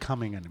were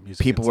becoming a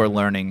music. People were insider.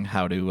 learning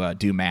how to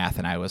do math,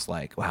 and I was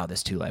like, wow,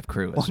 this 2 Live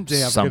Crew is One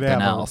day I'm something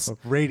gonna have else. a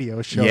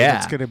radio show. Yeah.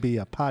 That's going to be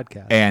a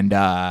podcast. And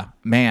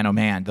man, oh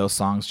man, those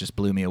songs just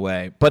blew me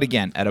away. But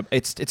again,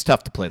 it's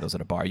tough to play those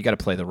at a bar. You got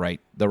to play the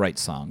right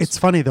songs. It's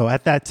funny though,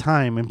 at that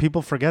time, and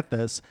people forget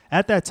this,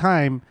 at that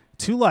time,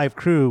 2 Live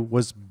Crew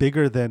was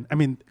bigger than, I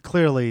mean,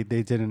 clearly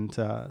they didn't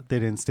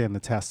stand the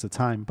test of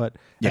time, but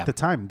Yeah. at the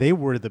time they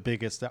were the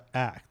biggest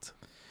act.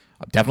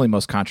 definitely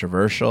most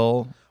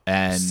controversial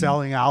and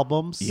Selling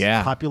albums,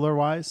 Yeah. popular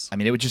wise. I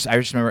mean, I just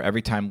remember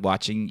every time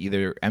watching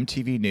either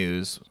MTV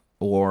News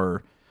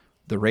or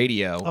the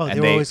radio. Oh, and they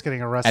were always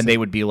getting arrested. And they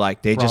would be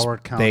like,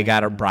 Broward County, they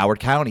got a yeah. Broward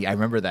County. I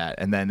remember that.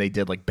 And then they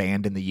did like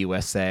Banned in the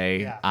USA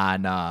Yeah.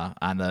 on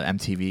the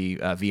MTV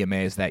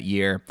VMAs that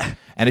year.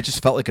 And it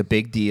just felt like a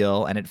big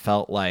deal. And it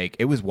felt like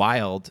it was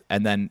wild.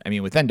 And then, I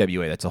mean, with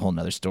NWA, that's a whole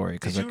nother story.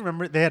 Did Because you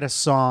remember they had a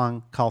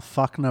song called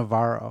 "Fuck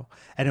Navarro,"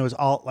 and it was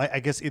all like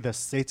I guess either the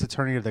state's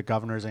attorney or the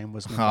governor's name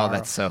was Navarro.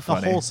 that's so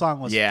funny. The whole song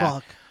was Yeah.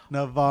 "Fuck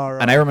Navarro.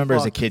 And I remember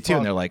as a Fuck, kid too, and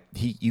fuck. they're like,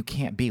 you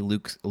can't be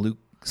Luke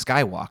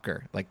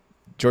Skywalker. Like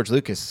George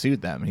Lucas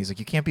sued them, and he's like,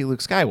 you can't be Luke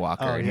Skywalker.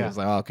 Oh, and he yeah. was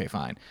like, oh, okay,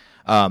 fine.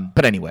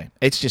 But anyway,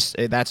 that's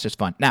just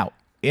fun. Now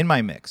in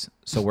my mix,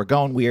 so we're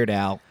going Weird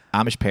Al,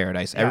 Amish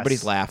Paradise.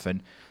 Everybody's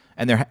laughing,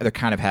 and they're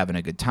kind of having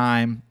a good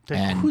time.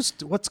 And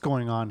What's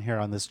going on here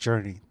on this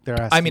journey? They're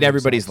asking I mean,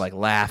 everybody's themselves.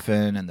 like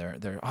laughing, and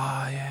they're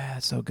oh yeah,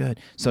 it's so good.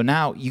 So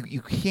now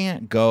you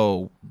can't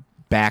go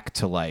back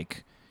to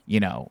like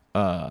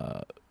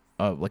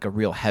like a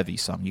real heavy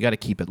song. You got to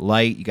keep it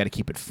light. You got to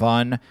keep it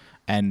fun.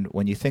 And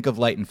when you think of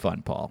light and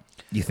fun, Paul,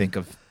 you think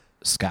of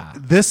ska.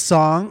 This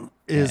song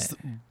is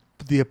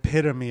the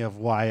epitome of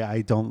why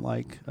I don't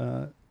like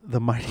the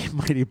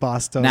Mighty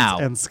Boss Tones Now,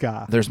 and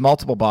ska. There's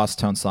multiple Boss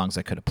Tone songs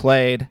I could have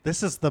played.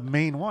 This is the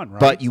main one, right?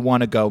 But you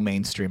want to go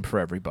mainstream for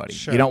everybody.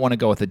 Sure. You don't want to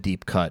go with a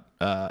deep cut.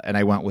 And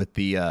I went with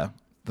the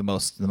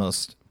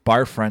most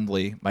bar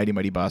friendly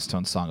Mighty Boss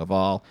Tone song of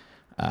all.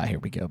 Here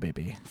we go,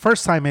 baby.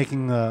 First time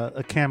making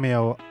a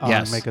cameo on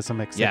Yes. Make Us a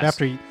Mixtape. Yes.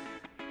 After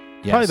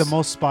Yes. probably the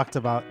most talked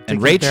about. And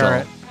Dickie Rachel,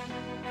 Barrett.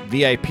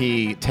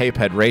 VIP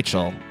tapehead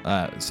Rachel,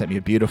 sent me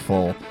a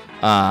beautiful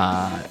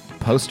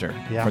poster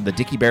Yeah. for the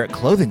Dickie Barrett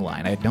clothing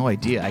line. I had no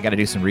idea. I got to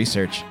do some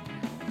research.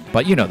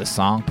 But you know the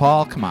song,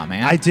 Paul. Come on,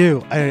 man. I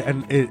do,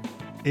 and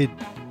it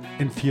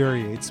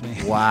infuriates me.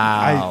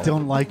 Wow. I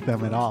don't like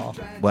them at all.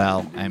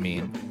 Well, I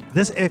mean,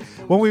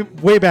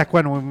 Way back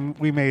when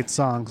we made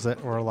songs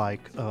that were like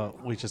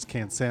we just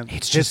can't stand. it's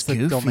hits just that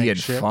don't goofy make and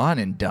shit. fun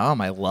and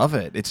dumb. I love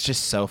it. It's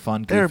just so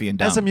fun, They're- goofy and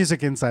dumb. As a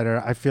music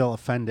insider, I feel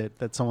offended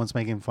that someone's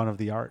making fun of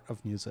the art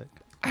of music.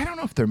 I don't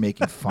know if they're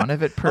making fun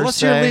of it per Unless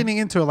se. you're leaning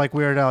into it like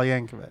Weird Al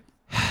Yankovic.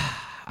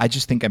 I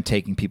just think I'm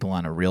taking people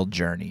on a real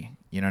journey.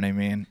 You know what I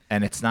mean?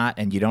 And it's not,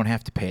 and you don't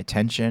have to pay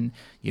attention.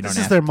 You don't This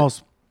have is their to,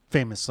 most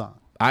famous song.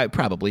 I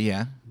probably,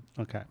 yeah.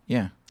 Okay.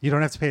 Yeah. You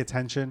don't have to pay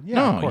attention. Yeah,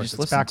 No, of you course. just It's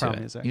listen background to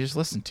it. music. You just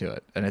listen to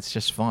it, and it's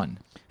just fun.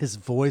 His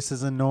voice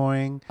is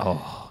annoying.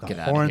 Oh, The get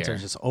out horns of here! are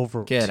just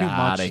over. Get too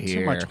out much, of here!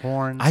 Too much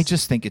horns. I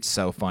just think it's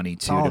so funny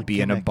too all to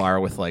be in a gimmick. bar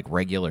with like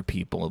regular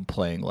people and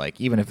playing like,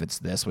 even if it's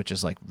this, which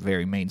is like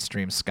very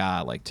mainstream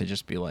ska, like to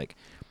just be like,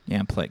 yeah,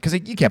 I'm playing, because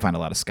you can't find a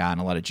lot of ska in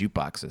a lot of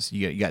jukeboxes.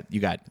 You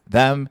got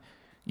them,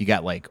 you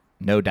got like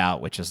No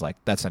Doubt, which is like,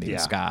 that's not even Yeah.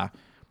 ska.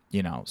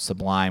 You know,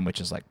 Sublime, which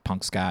is like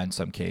punk ska in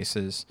some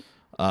cases.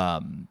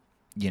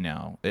 You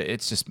know,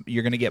 it's just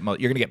you're gonna get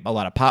a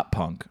lot of pop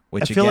punk,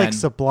 which I feel again, like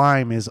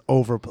Sublime is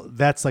over.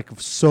 That's like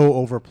so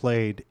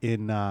overplayed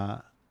in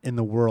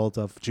the world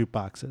of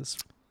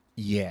jukeboxes.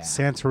 yeah.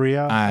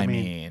 Santeria. I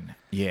mean,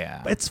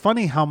 yeah. It's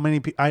funny how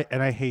many people.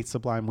 I hate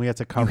Sublime. We had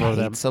to cover hate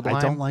them. Sublime?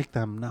 I don't like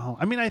them. No,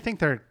 I mean I think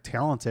they're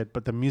talented,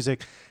 but the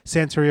music,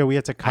 Santeria, we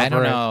had to cover. I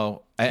don't it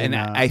know, and in,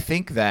 I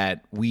think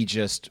that we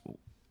just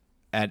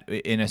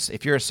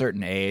if you're a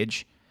certain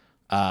age,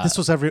 This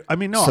was every. I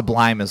mean, no.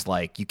 Sublime is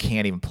like you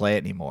can't even play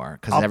it anymore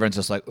because everyone's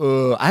just like,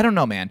 oh, I don't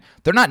know, man.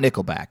 Thare not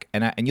Nickelback,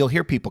 and you'll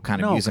hear people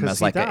kind of No, use them 'cause as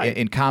he like died.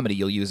 in comedy.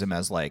 You'll use them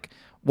as like,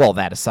 well,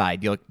 that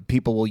aside,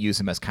 people will use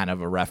him as kind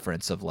of a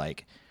reference of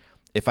like,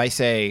 if I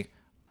say,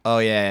 oh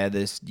yeah,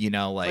 this, you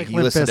know, like you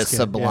Limp listen to Bizkit, yeah.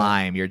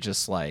 Sublime, you're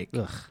just like,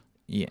 Ugh.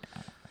 yeah.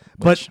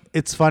 But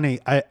it's funny.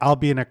 I'll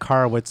be in a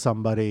car with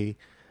somebody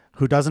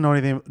who doesn't know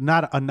anything,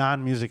 not a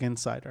non-music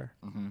insider,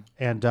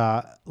 and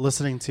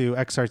listening to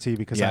XRT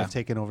because Yeah. I've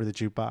taken over the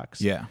jukebox,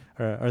 Yeah.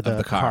 or the,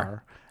 the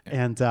car.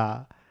 and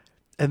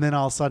then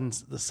all of a sudden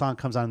the song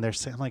comes on and they're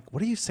saying like,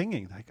 "What are you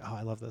singing?" Like, "Oh,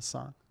 I love this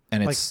song."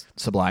 And like, it's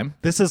Sublime.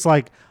 This is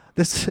like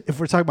this. If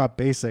we're talking about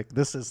basic,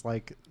 this is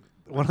like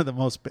one of the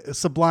most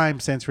Sublime,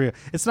 Santeria.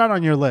 It's not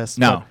on your list,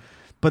 No.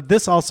 But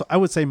this also, I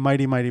would say,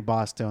 Mighty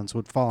Boss Tones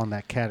would fall in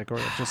that category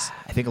of just.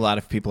 I think a lot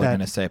of people are That- going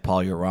to say,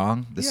 Paul, you're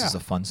wrong. This Yeah. is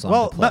a fun song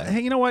Well, to play. hey,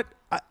 you know what?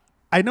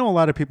 I know a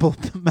lot of people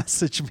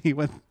message me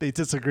when they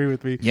disagree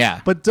with me.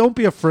 Yeah. But don't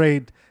be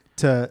afraid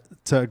to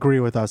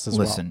agree with us as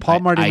Listen, well. I-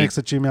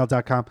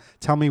 PaulMartyMix@gmail.com.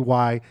 Tell me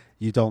why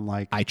you don't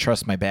like. I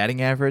trust my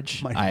batting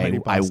average. Mighty I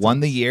Boston. won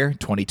the year.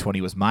 2020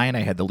 was mine.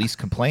 I had the least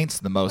complaints,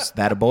 the most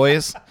that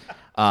boys.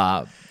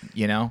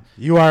 You know,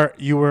 You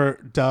were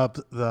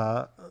dubbed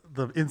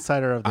the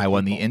insider of the I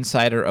won the people.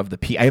 insider of the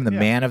I am the Yeah.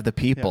 man of the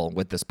people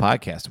with this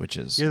podcast, which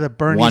is You're the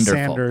Bernie wonderful.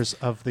 Sanders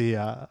of the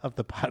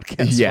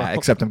podcast. Yeah, world.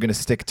 except I'm going to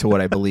stick to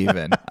what I believe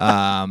in,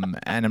 and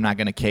I'm not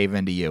going to cave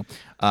into you.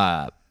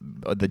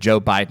 The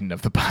Joe Biden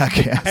of the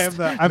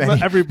podcast.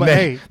 I'm everybody.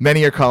 Hey.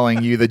 Many are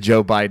calling you the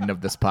Joe Biden of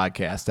this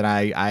podcast, and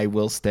I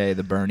will stay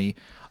the Bernie.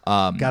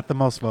 Got the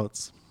most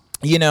votes.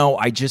 You know,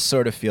 I just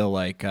sort of feel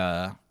like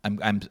I'm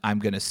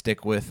going to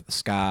stick with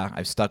ska.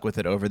 I've stuck with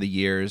it over the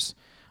years.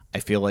 I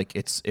feel like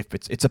it's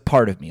a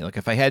part of me. Like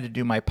if I had to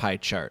do my pie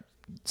chart,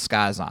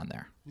 ska's on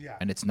there. Yeah.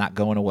 And it's not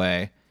going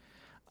away.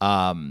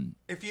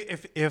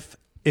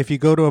 If you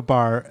go to a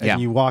bar and Yeah.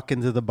 you walk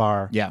into the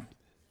bar, Yeah.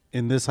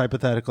 in this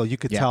hypothetical, you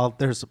could Yeah. tell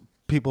there's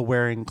people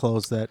wearing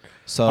clothes that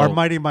So- are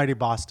Mighty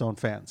Boston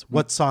fans.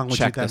 What song would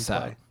Check you then this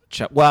play?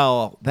 out.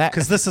 Well, that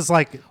Because this is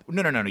like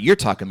no. You're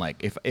talking like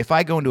if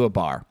I go into a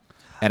bar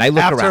and I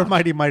look after around.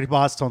 a Mighty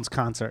Boston's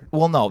concert.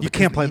 Well, no, you because-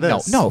 can't play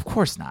this. No, of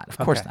course not. Of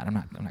course Okay. not.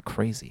 I'm not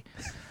crazy.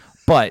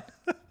 But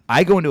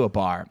I go into a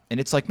bar, and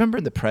it's like, remember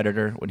in The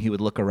Predator when he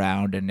would look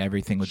around and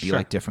everything would be Sure.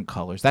 like different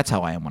colors? That's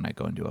how I am when I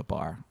go into a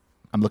bar.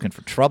 I'm looking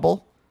for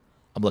trouble.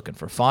 I'm looking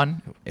for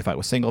fun. If I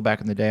was single back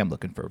in the day, I'm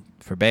looking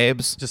for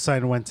babes.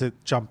 Decided when to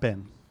jump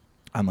in.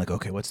 I'm like,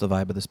 okay, what's the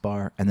vibe of this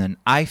bar? And then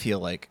I feel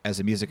like, as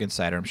a music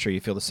insider, I'm sure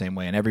you feel the same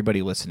way. And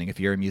everybody listening, if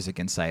you're a music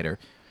insider,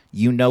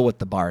 you know what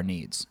the bar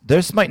needs.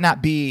 This might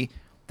not be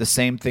the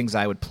same things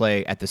I would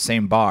play at the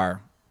same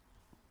bar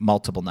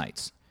multiple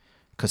nights.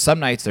 Because some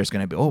nights there's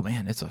going to be, oh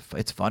man,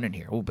 it's fun in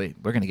here. Oh, babe,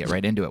 we're going to get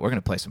right into it. We're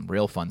going to play some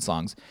real fun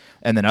songs.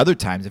 And then other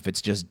times, if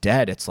it's just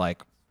dead, it's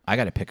like, I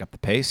got to pick up the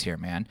pace here,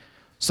 man.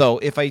 So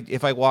if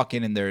I walk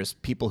in and there's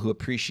people who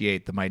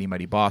appreciate the Mighty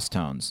Mighty Boss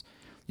Tones,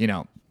 you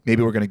know,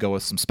 maybe we're going to go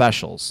with some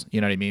specials.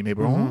 You know what I mean?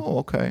 Maybe oh,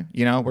 okay.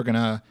 You know, we're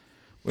gonna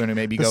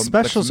maybe The go.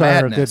 Specials like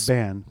are a good Madness.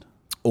 band.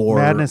 Or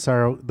Madness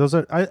are those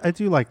are I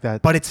do like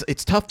that. But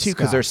it's tough too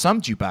because Ska. there's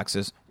some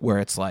jukeboxes where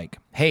it's like,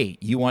 hey,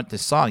 you want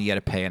this song, you got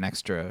to pay an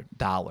extra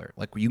 $1.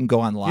 Like you can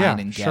go online Yeah,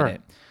 and get sure.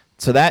 it.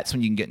 So that's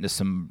when you can get into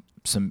some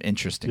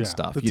interesting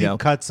stuff. The You deep know,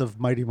 cuts of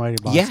Mighty Mighty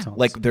Boss yeah. Tones.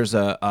 Like there's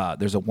a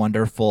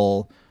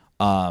wonderful.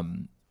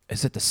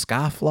 Is it the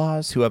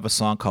Scofflaws who have a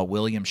song called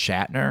William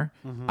Shatner?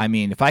 I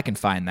mean, if I can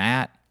find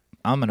that,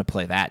 I'm gonna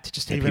play that to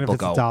just have Even if people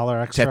it's go. $1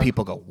 To extra? have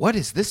people go, what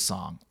is this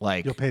song?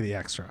 Like you'll pay the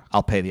extra.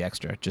 I'll pay the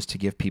extra just to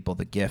give people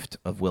the gift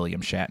of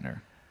William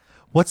Shatner.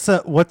 What's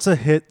a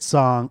hit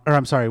song? Or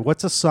I'm sorry,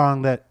 what's a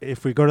song that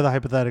if we go to the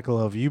hypothetical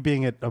of you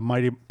being at a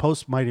Mighty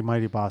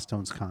Mighty Boss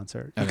Tones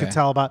concert, you Okay. could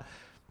tell about.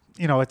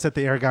 You know, it's at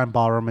the Aragon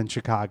Ballroom in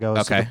Chicago.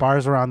 So Okay. the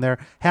bars around there.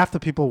 Half the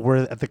people were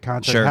at the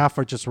concert. Sure. Half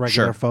are just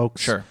regular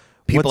folks. Sure.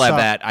 People What have song-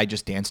 that. I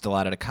just danced a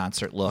lot at a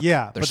concert look.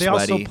 Yeah, They're but they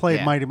sweaty. also play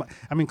Yeah. Mighty.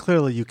 I mean,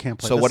 clearly you can't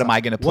play. So this what am song. I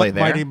gonna play what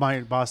there? Mighty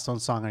Mighty Boss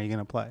Tones song are you going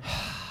to play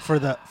for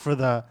the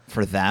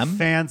For them,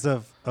 fans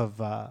of we of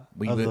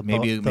would the,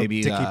 maybe the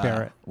maybe Dickie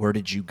Barrett? Where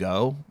Did You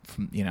Go?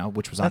 From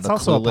which was on That's the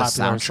also a Clueless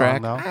popular soundtrack.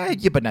 song, though.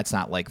 Yeah, but that's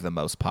not like the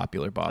most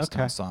popular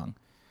Boston Okay. song.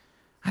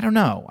 I don't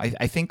know.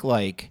 I think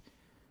like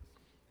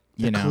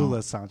The you know,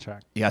 Clueless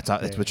soundtrack. yeah,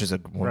 it's which is one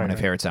of Right, my right.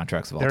 favorite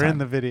soundtracks of all They're time. in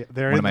the video.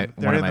 They're one in of my the,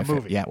 they're in the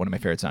movie. yeah, one of my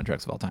favorite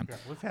soundtracks of all time.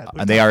 We've had-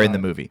 we've and they talked are in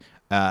about the it. movie.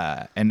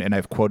 And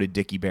I've quoted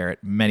Dickie Barrett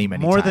many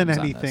More times than on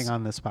anything this.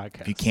 on this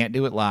podcast. If you can't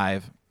do it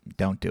live,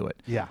 don't do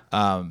it. Yeah.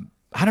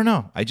 I don't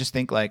know. I just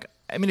think like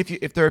I mean,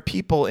 if there are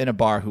people in a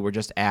bar who were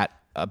just at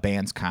a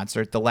band's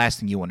concert, the last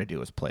thing you want to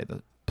do is play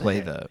the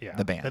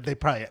Yeah, band. that they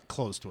probably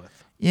closed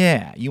with,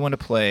 Yeah, you want to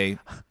play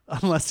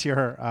unless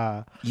you're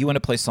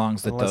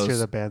songs that unless you're those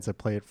the bands that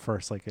play it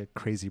first, like a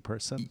crazy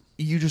person.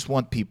 you just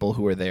want people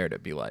who are there to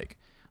be like,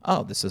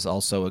 oh, this is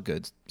also a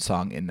good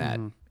song in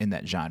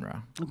that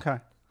genre. Okay.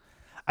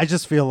 I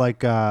just feel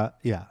like, I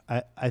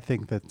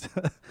think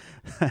that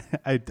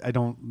I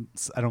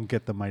don't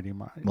get the Mighty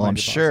Mighty. Well, I'm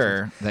Boss sure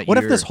Tones. that What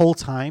if you're- this whole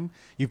time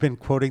you've been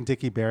quoting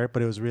Dickie Barrett,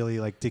 but it was really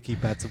like Dickie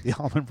Betts of the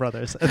Allman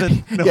Brothers, and then Yeah,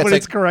 it's nobody's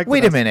like, correct.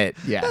 Wait a minute.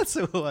 Yeah. That's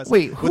who it was.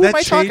 Wait, Would who that am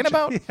I talking change-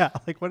 about? Yeah,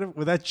 like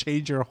would that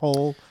change your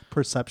whole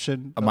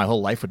perception? My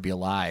whole life would be a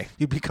lie.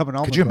 You'd become an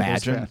Allman Could you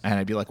Brothers imagine? fan. And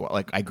I'd be like, well,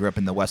 like I grew up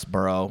in the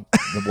Westboro,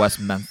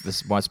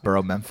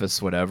 Westboro,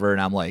 Memphis, whatever,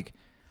 and I'm like,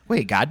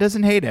 wait, God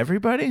doesn't hate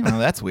everybody? Oh,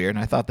 that's weird. And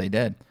I thought they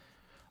did.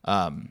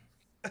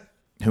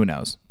 Who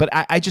knows? But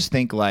I just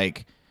think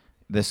like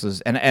this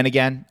is, and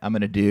again, I'm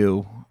gonna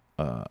do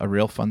a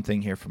real fun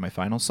thing here for my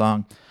final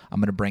song. I'm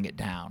gonna bring it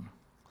down.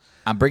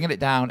 I'm bringing it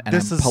down, and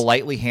This I'm is-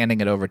 politely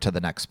handing it over to the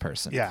next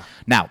person. Yeah.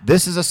 Now,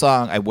 this is a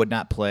song I would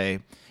not play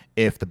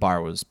if the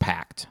bar was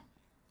packed.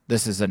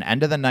 This is an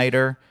end of the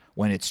nighter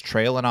when it's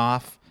trailing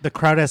off. The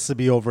crowd has to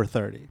be over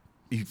 30.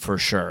 For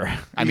sure.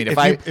 I mean,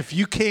 if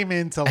you came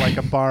into like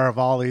a bar of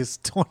all these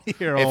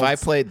 20-year-olds, if I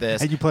played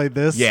this, and you played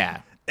this,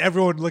 yeah.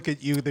 everyone would look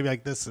at you. They'd be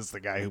like, "This is the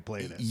guy who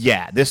played it."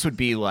 yeah, this would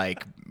be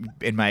like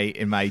in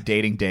my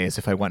dating days.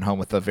 If I went home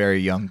with a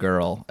very young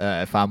girl,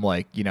 if I'm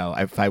like,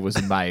 if I was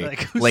in my Like,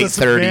 who's late this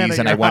man 30s at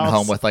and I your went house?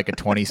 home with like a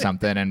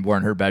 20-something and we're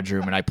in her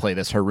bedroom and I play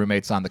this, her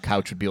roommates on the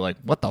couch would be like,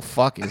 "What the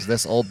fuck is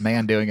this old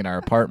man doing in our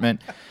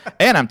apartment?"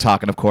 And I'm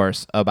talking, of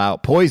course,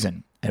 about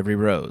Poison. Every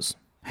rose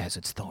has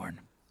its thorn.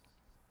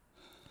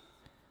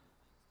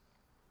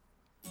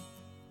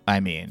 I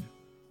mean,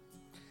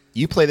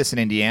 you play this in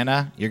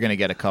Indiana, you're gonna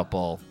get a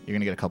couple. You're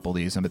gonna get a couple of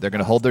these, but they're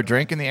gonna hold their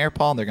drink in the air,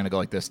 Paul, and they're gonna go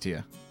like this to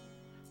you.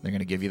 They're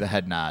gonna give you the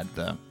head nod,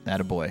 the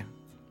attaboy.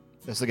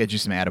 This will get you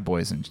some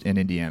attaboys in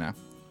Indiana.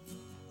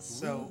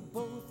 So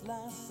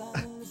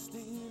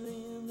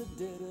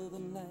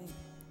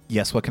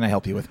Yes, what can I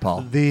help you with,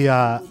 Paul?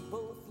 the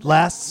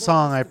last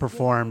song I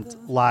performed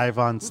live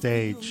on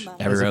stage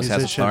Every as a Rose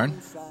Has its musician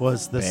Thorn?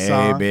 was the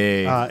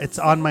Baby. song. It's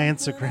on my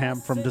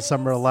Instagram from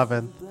December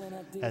 11th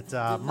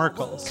at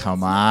Merkel's.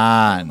 Come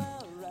on.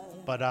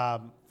 But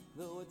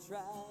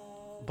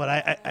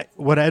I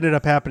what ended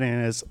up happening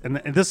is, and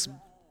this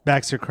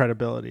backs your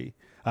credibility.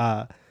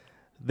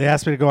 They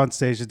asked me to go on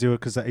stage to do it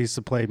because I used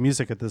to play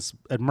music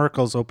at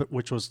Merkel's open,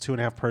 which was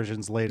 2.5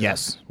 Persians later.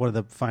 Yes. One of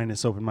the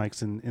finest open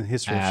mics in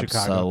history of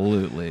Chicago.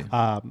 Absolutely.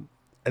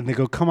 And they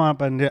go, come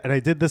up, and I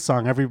did this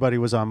song. Everybody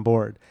was on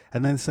board.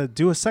 And then they said,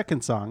 do a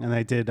second song. And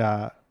I did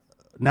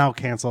now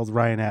canceled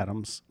Ryan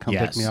Adams, Come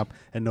Pick Yes. Me Up,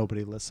 and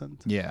nobody listened.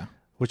 Yeah.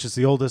 Which is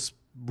the oldest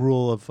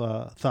rule of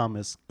thumb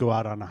is go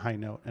out on a high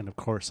note. And of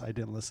course, I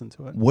didn't listen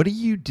to it. What do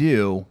you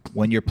do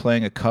when you're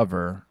playing a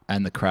cover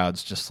and the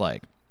crowd's just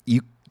like,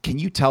 can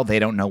you tell they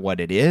don't know what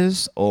it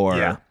is? Or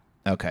Yeah.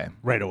 Okay.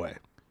 Right away.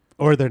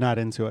 Or they're not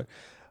into it.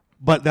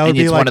 But that would And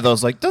be it's like one of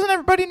those like, doesn't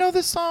everybody know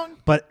this song?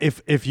 But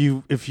if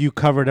you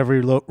covered Every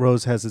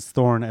Rose Has Its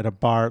Thorn at a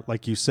bar,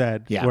 like you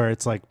said, Yeah. where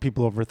it's like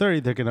people over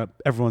 30,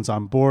 everyone's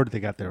on board, they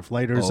got their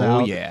lighters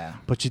Oh, out. yeah.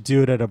 But you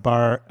do it at a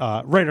bar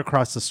right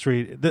across the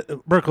street.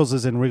 Merkel's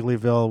is in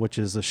Wrigleyville, which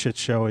is a shit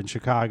show in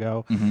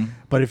Chicago. Mm-hmm.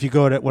 But if you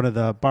go to one of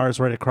the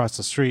bars right across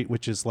the street,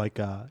 which is like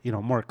a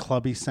more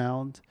clubby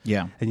sound,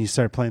 Yeah. and you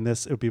start playing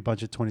this, it would be a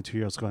bunch of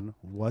 22-year-olds going,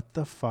 "What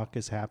the fuck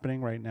is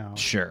happening right now?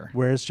 Sure.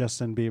 Where's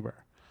Justin Bieber?"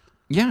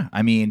 Yeah,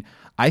 I mean,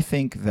 I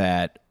think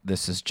that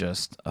this is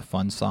just a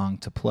fun song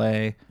to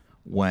play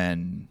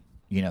when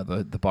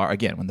the bar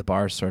when the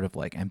bar is sort of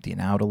like emptying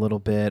out a little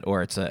bit,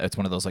 or it's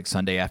one of those like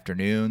Sunday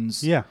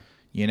afternoons. Yeah.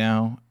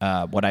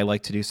 What I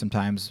like to do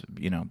sometimes,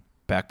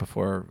 back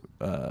before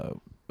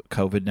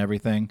COVID and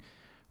everything,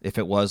 if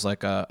it was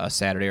like a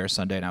Saturday or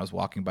Sunday and I was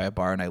walking by a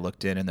bar and I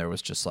looked in and there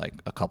was just like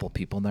a couple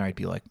people in there, I'd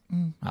be like,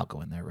 I'll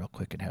go in there real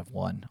quick and have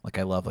one. Like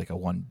I love like a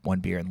one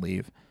beer and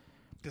leave.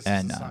 This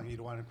And, is the song you'd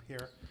want to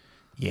hear.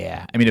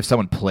 Yeah. I mean, if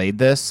someone played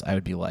this, I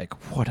would be like,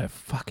 what a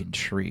fucking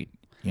treat,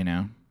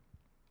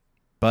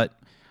 But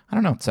I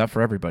don't know. It's not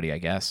for everybody, I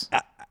guess.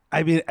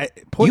 I mean, You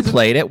Poison,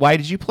 played it. Why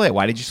did you play it?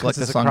 Why did you select 'cause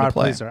the it's a song to crowd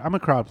play? pleaser. I'm a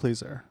crowd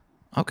pleaser.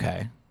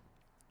 Okay.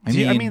 I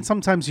mean,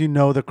 sometimes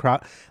the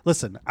crowd.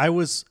 Listen, I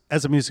was,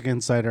 as a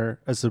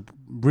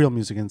real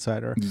music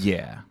insider,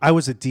 yeah. I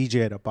was a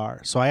DJ at a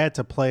bar. So I had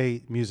to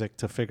play music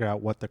to figure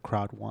out what the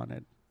crowd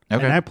wanted.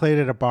 Okay. And I played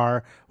at a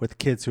bar with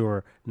kids who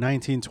were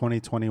 19,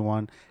 20,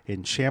 21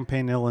 in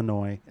Champaign,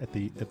 Illinois at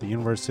the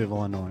University of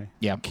Illinois.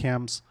 Yeah.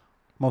 Cam's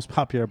most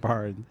popular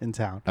bar in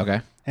town. Okay.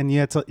 And you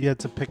had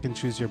to pick and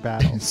choose your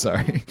battles.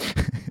 Sorry.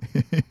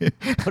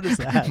 What is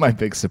that? My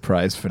big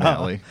surprise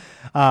finale.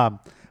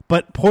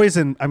 But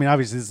Poison, I mean,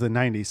 obviously this is the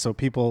 90s, so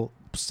people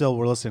still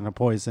were listening to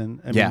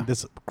Poison. I Yeah. mean,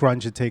 this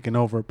grunge had taken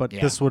over, but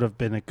Yeah. this would have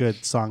been a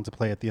good song to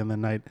play at the end of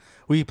the night.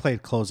 We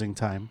played Closing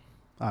Time,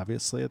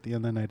 obviously, at the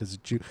end of the night as a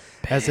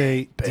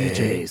DJ.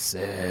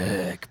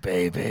 Basic,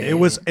 baby.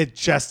 It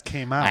just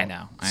came out. I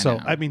know.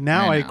 I mean,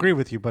 now I know. agree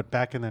with you, but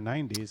back in the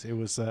 90s, it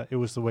was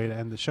the way to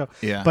end the show.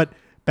 Yeah. But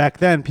back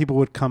then, people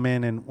would come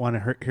in and want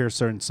to hear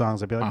certain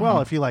songs. I'd be like, well,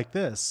 if you like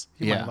this,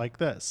 you Yeah. might like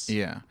this.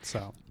 Yeah.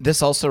 So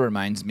This also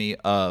reminds me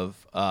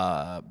of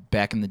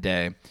back in the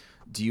day.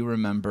 Do you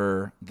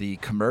remember the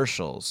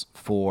commercials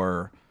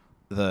for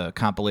the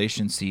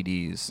compilation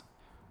CDs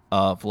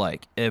of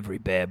like every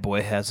bad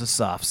boy has a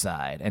soft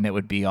side, and it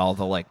would be all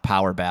the like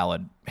power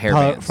ballad hair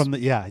bands?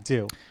 I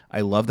do.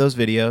 I love those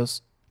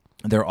videos.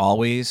 They're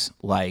always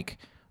like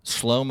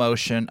slow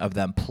motion of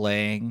them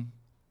playing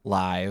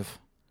live,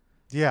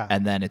 Yeah.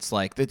 and then it's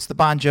the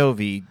Bon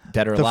Jovi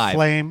Dead or The Alive.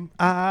 flame,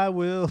 I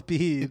will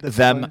be the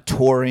Them flame.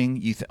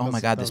 touring. Oh my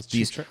Those- God!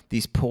 those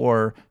These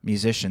poor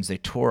musicians. They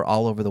tour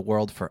all over the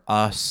world for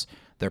us.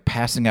 They're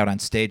passing out on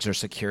stage. Their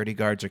security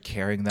guards are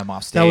carrying them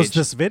off stage. That was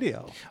this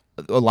video.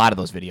 a lot of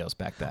those videos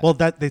back then. Well,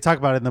 that they talk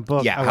about it in the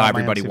book. Yeah, I how Want My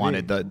everybody MTV.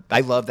 wanted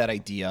I love that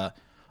idea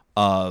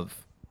of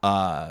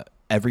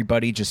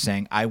everybody just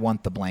saying, "I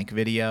want the blank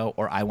video,"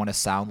 or "I want to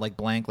sound like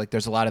blank." Like,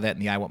 there's a lot of that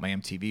in the "I Want My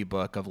MTV"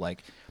 book of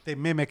like, They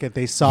mimic it.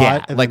 They saw yeah,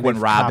 it. And like then when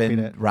they've copied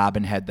it.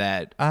 Robin had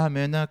that "I'm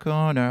in the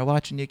corner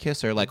watching you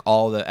kiss her." Like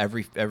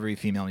every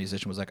female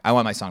musician was like, "I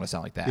want my song to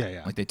sound like that." Yeah,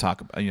 yeah. Like they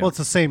talk about. Well, it's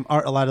the same.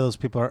 A lot of those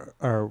people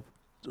are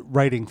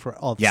writing for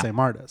all the Yeah. same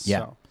artists. Yeah.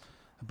 So.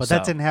 But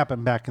that So- didn't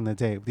happen back in the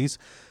day. These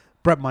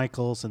Bret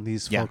Michaels and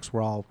these Yeah. folks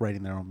were all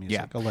writing their own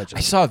music. Allegedly.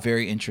 I saw a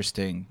very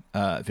interesting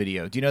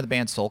video. Do you know the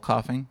band Soul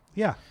Coughing?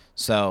 Yeah.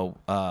 So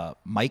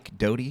Mike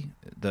Doty,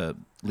 the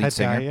lead Head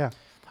singer, guy,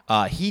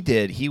 yeah.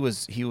 He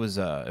was. It was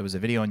a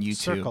video on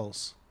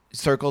YouTube.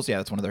 Circles, yeah,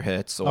 that's one of their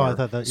hits. Or I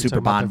thought that you were Super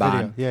talking about Bon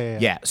the Bon. video.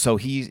 Yeah. So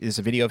there's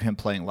a video of him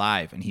playing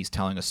live, and he's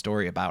telling a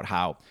story about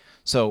how.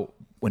 So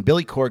when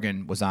Billy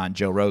Corgan was on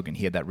Joe Rogan,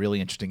 he had that really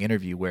interesting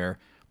interview where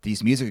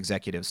these music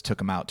executives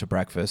took him out to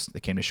breakfast. They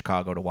came to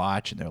Chicago to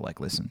watch, and they're like,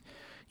 "Listen,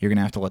 you're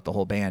gonna have to let the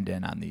whole band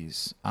in on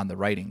the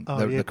writing, Oh,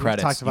 the we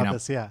credits." talked about you know?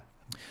 this, yeah.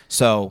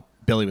 So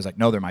Billy was like,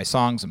 "No, they're my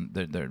songs, and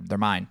they're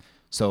mine."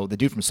 So the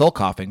dude from Soul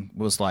Coughing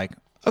was like,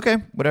 "Okay,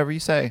 whatever you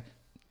say."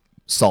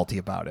 Salty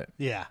about it.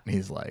 Yeah.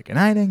 He's like, "And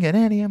I didn't get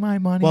any of my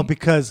money." Well,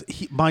 because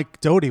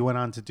Mike Doty went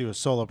on to do a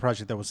solo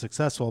project that was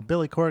successful.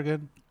 Billy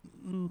Corgan,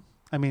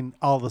 I mean,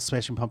 all the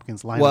Smashing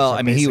Pumpkins lineups. well, are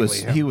I mean, he was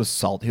basically him.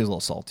 salty. He was a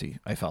little salty.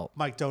 I felt.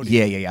 Mike Doty.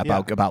 Yeah.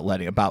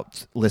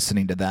 About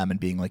listening to them and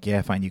being like,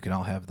 "Yeah, fine, you can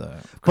all have the."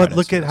 But credits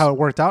look for at this." how it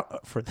worked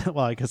out for them.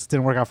 Well, I guess it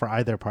didn't work out for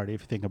either party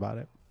if you think about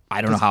it.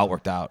 I don't know how it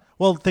worked out.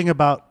 Well, think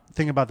about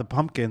the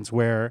Pumpkins,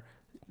 where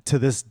to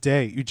this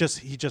day he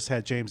just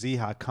had James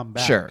Iha come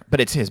back. Sure, but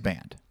it's his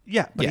band.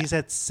 Yeah, but Yeah. he's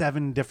had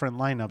 7 different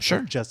lineups. Sure.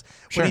 Of Sure.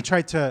 when he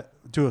tried to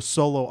do a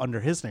solo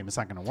under his name, it's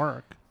not going to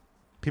work.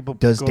 people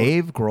Does go-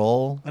 Dave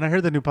Grohl And I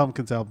heard the new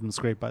Pumpkins album is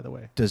great, by the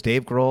way.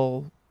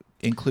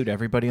 include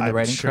everybody in the I'm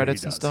writing sure he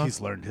credits and does. stuff?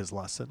 He's learned his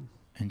lesson.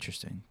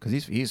 Interesting, because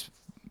he's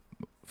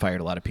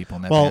fired a lot of people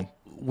in that Well, band.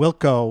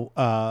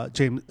 Wilco,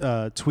 James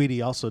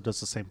Tweedy also does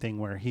the same thing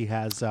where he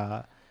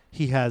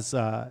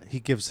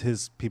gives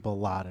his people a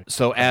lot of.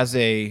 So, as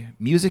a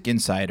music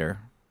insider,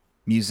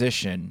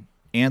 musician,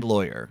 and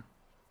lawyer,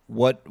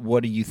 what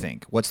do you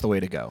think? What's the way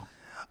to go?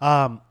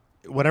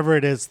 Whatever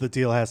it is, the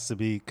deal has to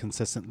be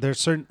consistent. There's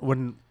certain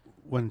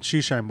when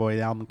Shoeshine Boy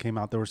the album came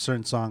out, there were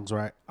certain songs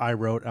where I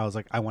wrote, I was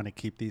like, I want to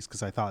keep these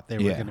because I thought they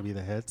were Yeah. going to be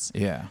the hits.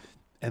 Yeah.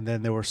 And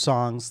then there were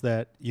songs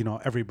that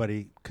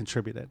everybody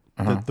contributed.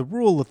 Uh-huh. The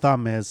rule of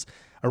thumb is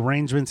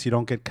arrangements you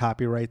don't get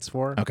copyrights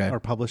for Okay.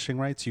 or publishing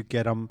rights. You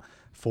get them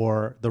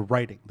for the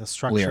writing, the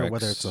structure, Lyrics.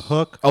 whether it's a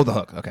hook. Oh, the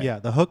hook. Okay. Yeah,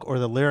 the hook or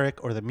the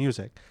lyric or the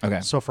music. Okay.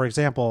 So, for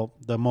example,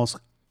 the most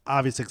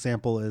obvious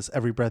example is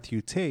 "Every Breath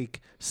You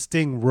Take."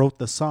 Sting wrote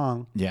the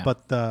song, Yeah.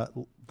 but the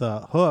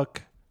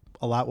hook,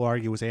 a lot will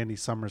argue, was Andy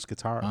Summers'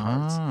 guitar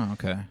parts. Oh,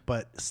 okay.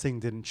 But Sting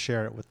didn't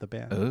share it with the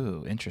band.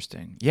 Oh,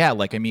 interesting. Yeah,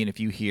 like I mean, if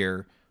you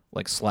hear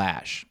like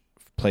Slash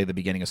play the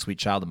beginning of "Sweet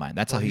Child of Mine,"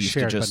 that's how Well, he he used to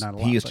shared, but just not a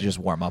he lot, used to but- just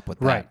warm up with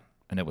Right. that,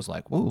 and it was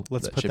like, "Woo,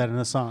 Let's put that in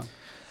a song.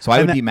 So I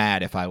And would that- be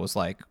mad if I was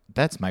like,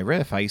 "That's my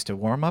riff. I used to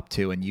warm up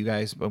to," and you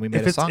guys when we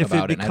made If a song it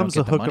about it, and I don't becomes the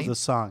get the hook money. of the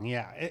song,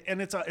 yeah,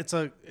 and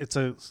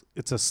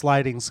it's a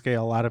sliding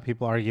scale. A lot of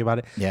people argue about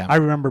it. Yeah. I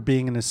remember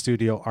being in a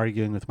studio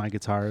arguing with my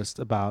guitarist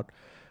about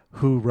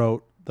who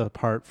wrote the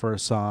part for a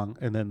song,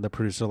 and then the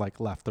producer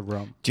left the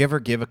room. Do you ever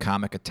give a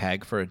comic a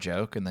tag for a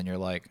joke, and then you're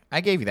like, "I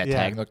gave you that Yeah.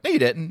 tag," and they're like, "No, you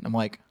didn't." I'm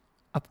like,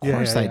 "Of Yeah,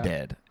 course yeah, I yeah.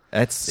 did."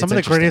 That's Some it's of the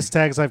interesting. greatest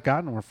tags I've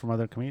gotten were from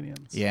other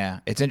comedians. Yeah,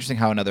 it's interesting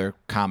how another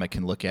comic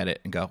can look at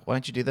it and go, "Why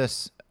don't you do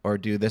this or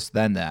do this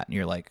then that?" And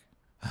you're like,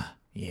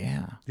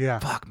 "Yeah, Yeah.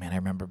 Fuck, man, I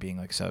remember being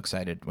like so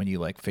excited when you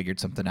like figured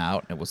something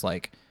out. And it was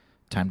like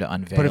time to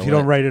unveil. But if you it.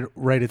 don't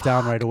write it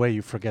down right away,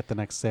 you forget the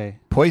next day.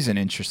 Poison,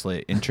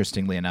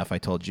 interestingly enough, I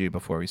told you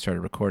before we started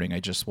recording, I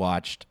just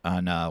watched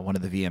on one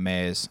of the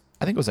VMAs.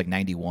 I think it was like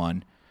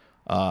 91.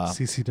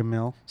 CC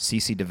DeMille.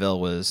 CC DeVille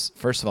was,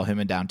 first of all, him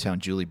and Downtown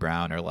Julie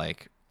Brown are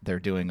like, they're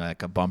doing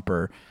like a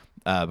bumper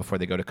before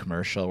they go to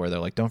commercial where they're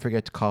like, don't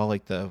forget to call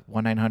like the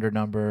 1-900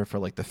 number for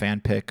like the fan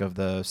pick of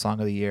the song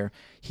of the year.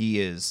 He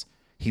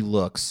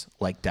looks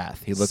like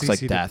death. He looks like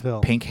CC death.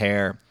 DeVille. Pink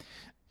hair,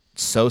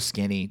 so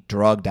skinny,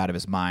 drugged out of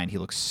his mind. He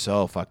looks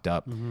so fucked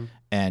up.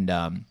 And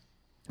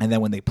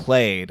then when they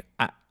played,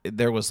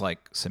 there was like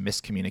some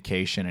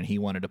miscommunication, and he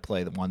wanted to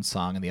play the one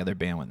song, and the other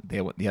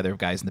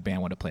guys in the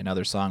band wanted to play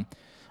another song.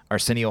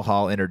 Arsenio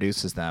Hall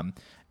introduces them,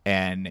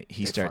 and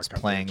he starts fuck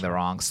up playing the the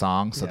wrong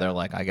song. So Yeah. they're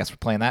like, I guess we're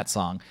playing that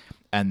song.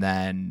 And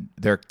then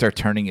they're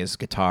turning his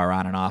guitar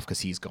on and off because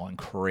he's going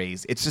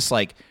crazy. It's just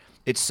like,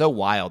 it's so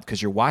wild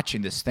because you're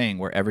watching this thing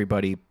where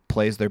everybody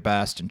plays their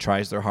best and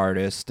tries their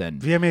hardest. And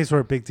VMAs were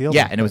a big deal.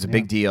 yeah, back and it was a then,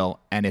 big deal,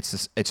 and it's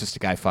just a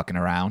guy fucking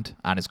around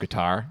on his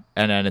guitar,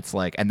 and then it's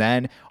like, and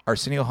then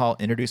Arsenio Hall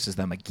introduces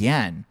them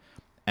again,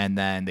 and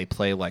then they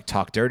play like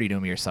 "Talk Dirty to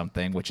Me" or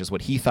something, which is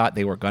what he thought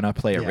they were gonna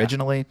play Yeah.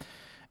 originally,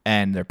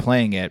 and they're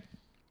playing it,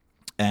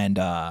 and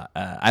I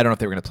don't know if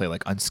they were gonna play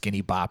like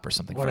 "Unskinny Bop" or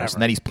something Whatever. first,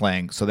 and then he's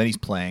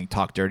playing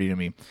 "Talk Dirty to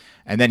Me,"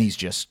 and then he's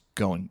just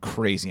going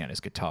crazy on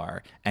his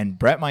guitar. And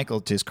Bret Michael,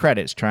 to his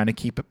credit, is trying to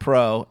keep it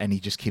pro, and he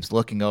just keeps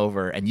looking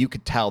over, and you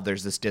could tell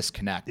there's this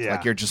disconnect. Yeah.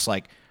 Like you're just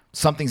like,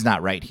 something's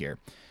not right here.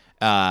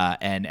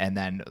 And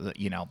then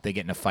they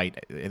get in a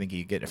fight. I think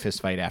you get a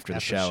fist fight after the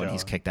After show, the and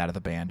he's show. kicked out of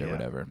the band or Yeah.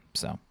 whatever.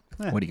 So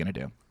Eh. what are you gonna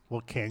do?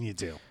 What can you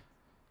do?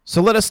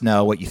 So let us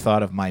know what you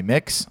thought of my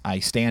mix. I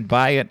stand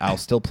by it. I'll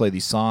still play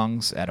these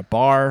songs at a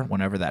bar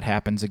whenever that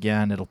happens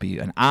again. It'll be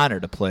an honor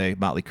to play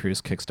Motley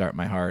Crue's "Kickstart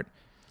My Heart."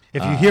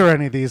 If you hear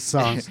any of these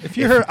songs, if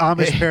you hear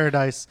Amish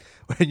Paradise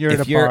when you're at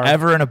If a you're bar,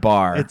 ever in a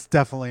bar it's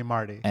definitely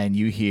Marty. and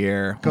you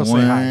hear, Go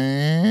say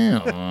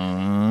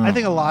hi. I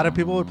think a lot of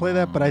people would play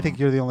that, but I think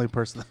you're the only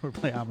person that would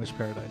play Amish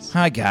Paradise.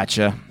 I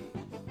gotcha.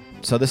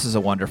 So this is a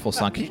wonderful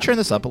song. Can you turn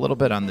this up a little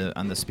bit on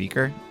the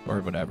speaker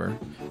or whatever?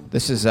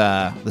 This is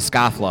the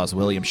Scofflaws,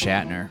 William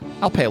Shatner.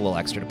 I'll pay a little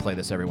extra to play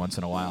this every once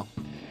in a while.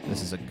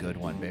 This is a good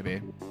one,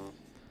 baby.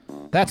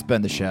 That's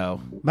been the show.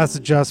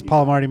 Message us,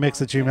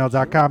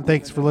 paulmartymix@gmail.com.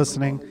 Thanks for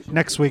listening.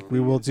 Next week, we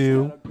will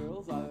do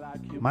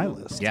my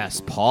list.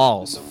 Yes,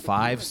 Paul's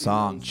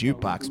 5-song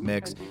jukebox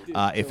mix.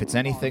 If it's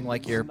anything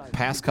like your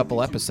past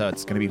couple episodes,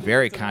 it's going to be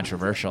very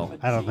controversial.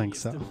 I don't think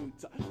so.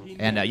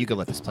 And you could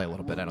let this play a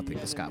little bit. I don't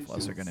think the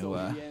Scofflaws are going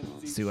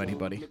to sue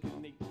anybody.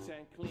 Neat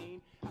and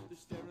clean after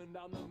staring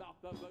down the mouth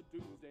of a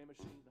doomsday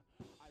machine.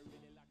 I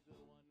really like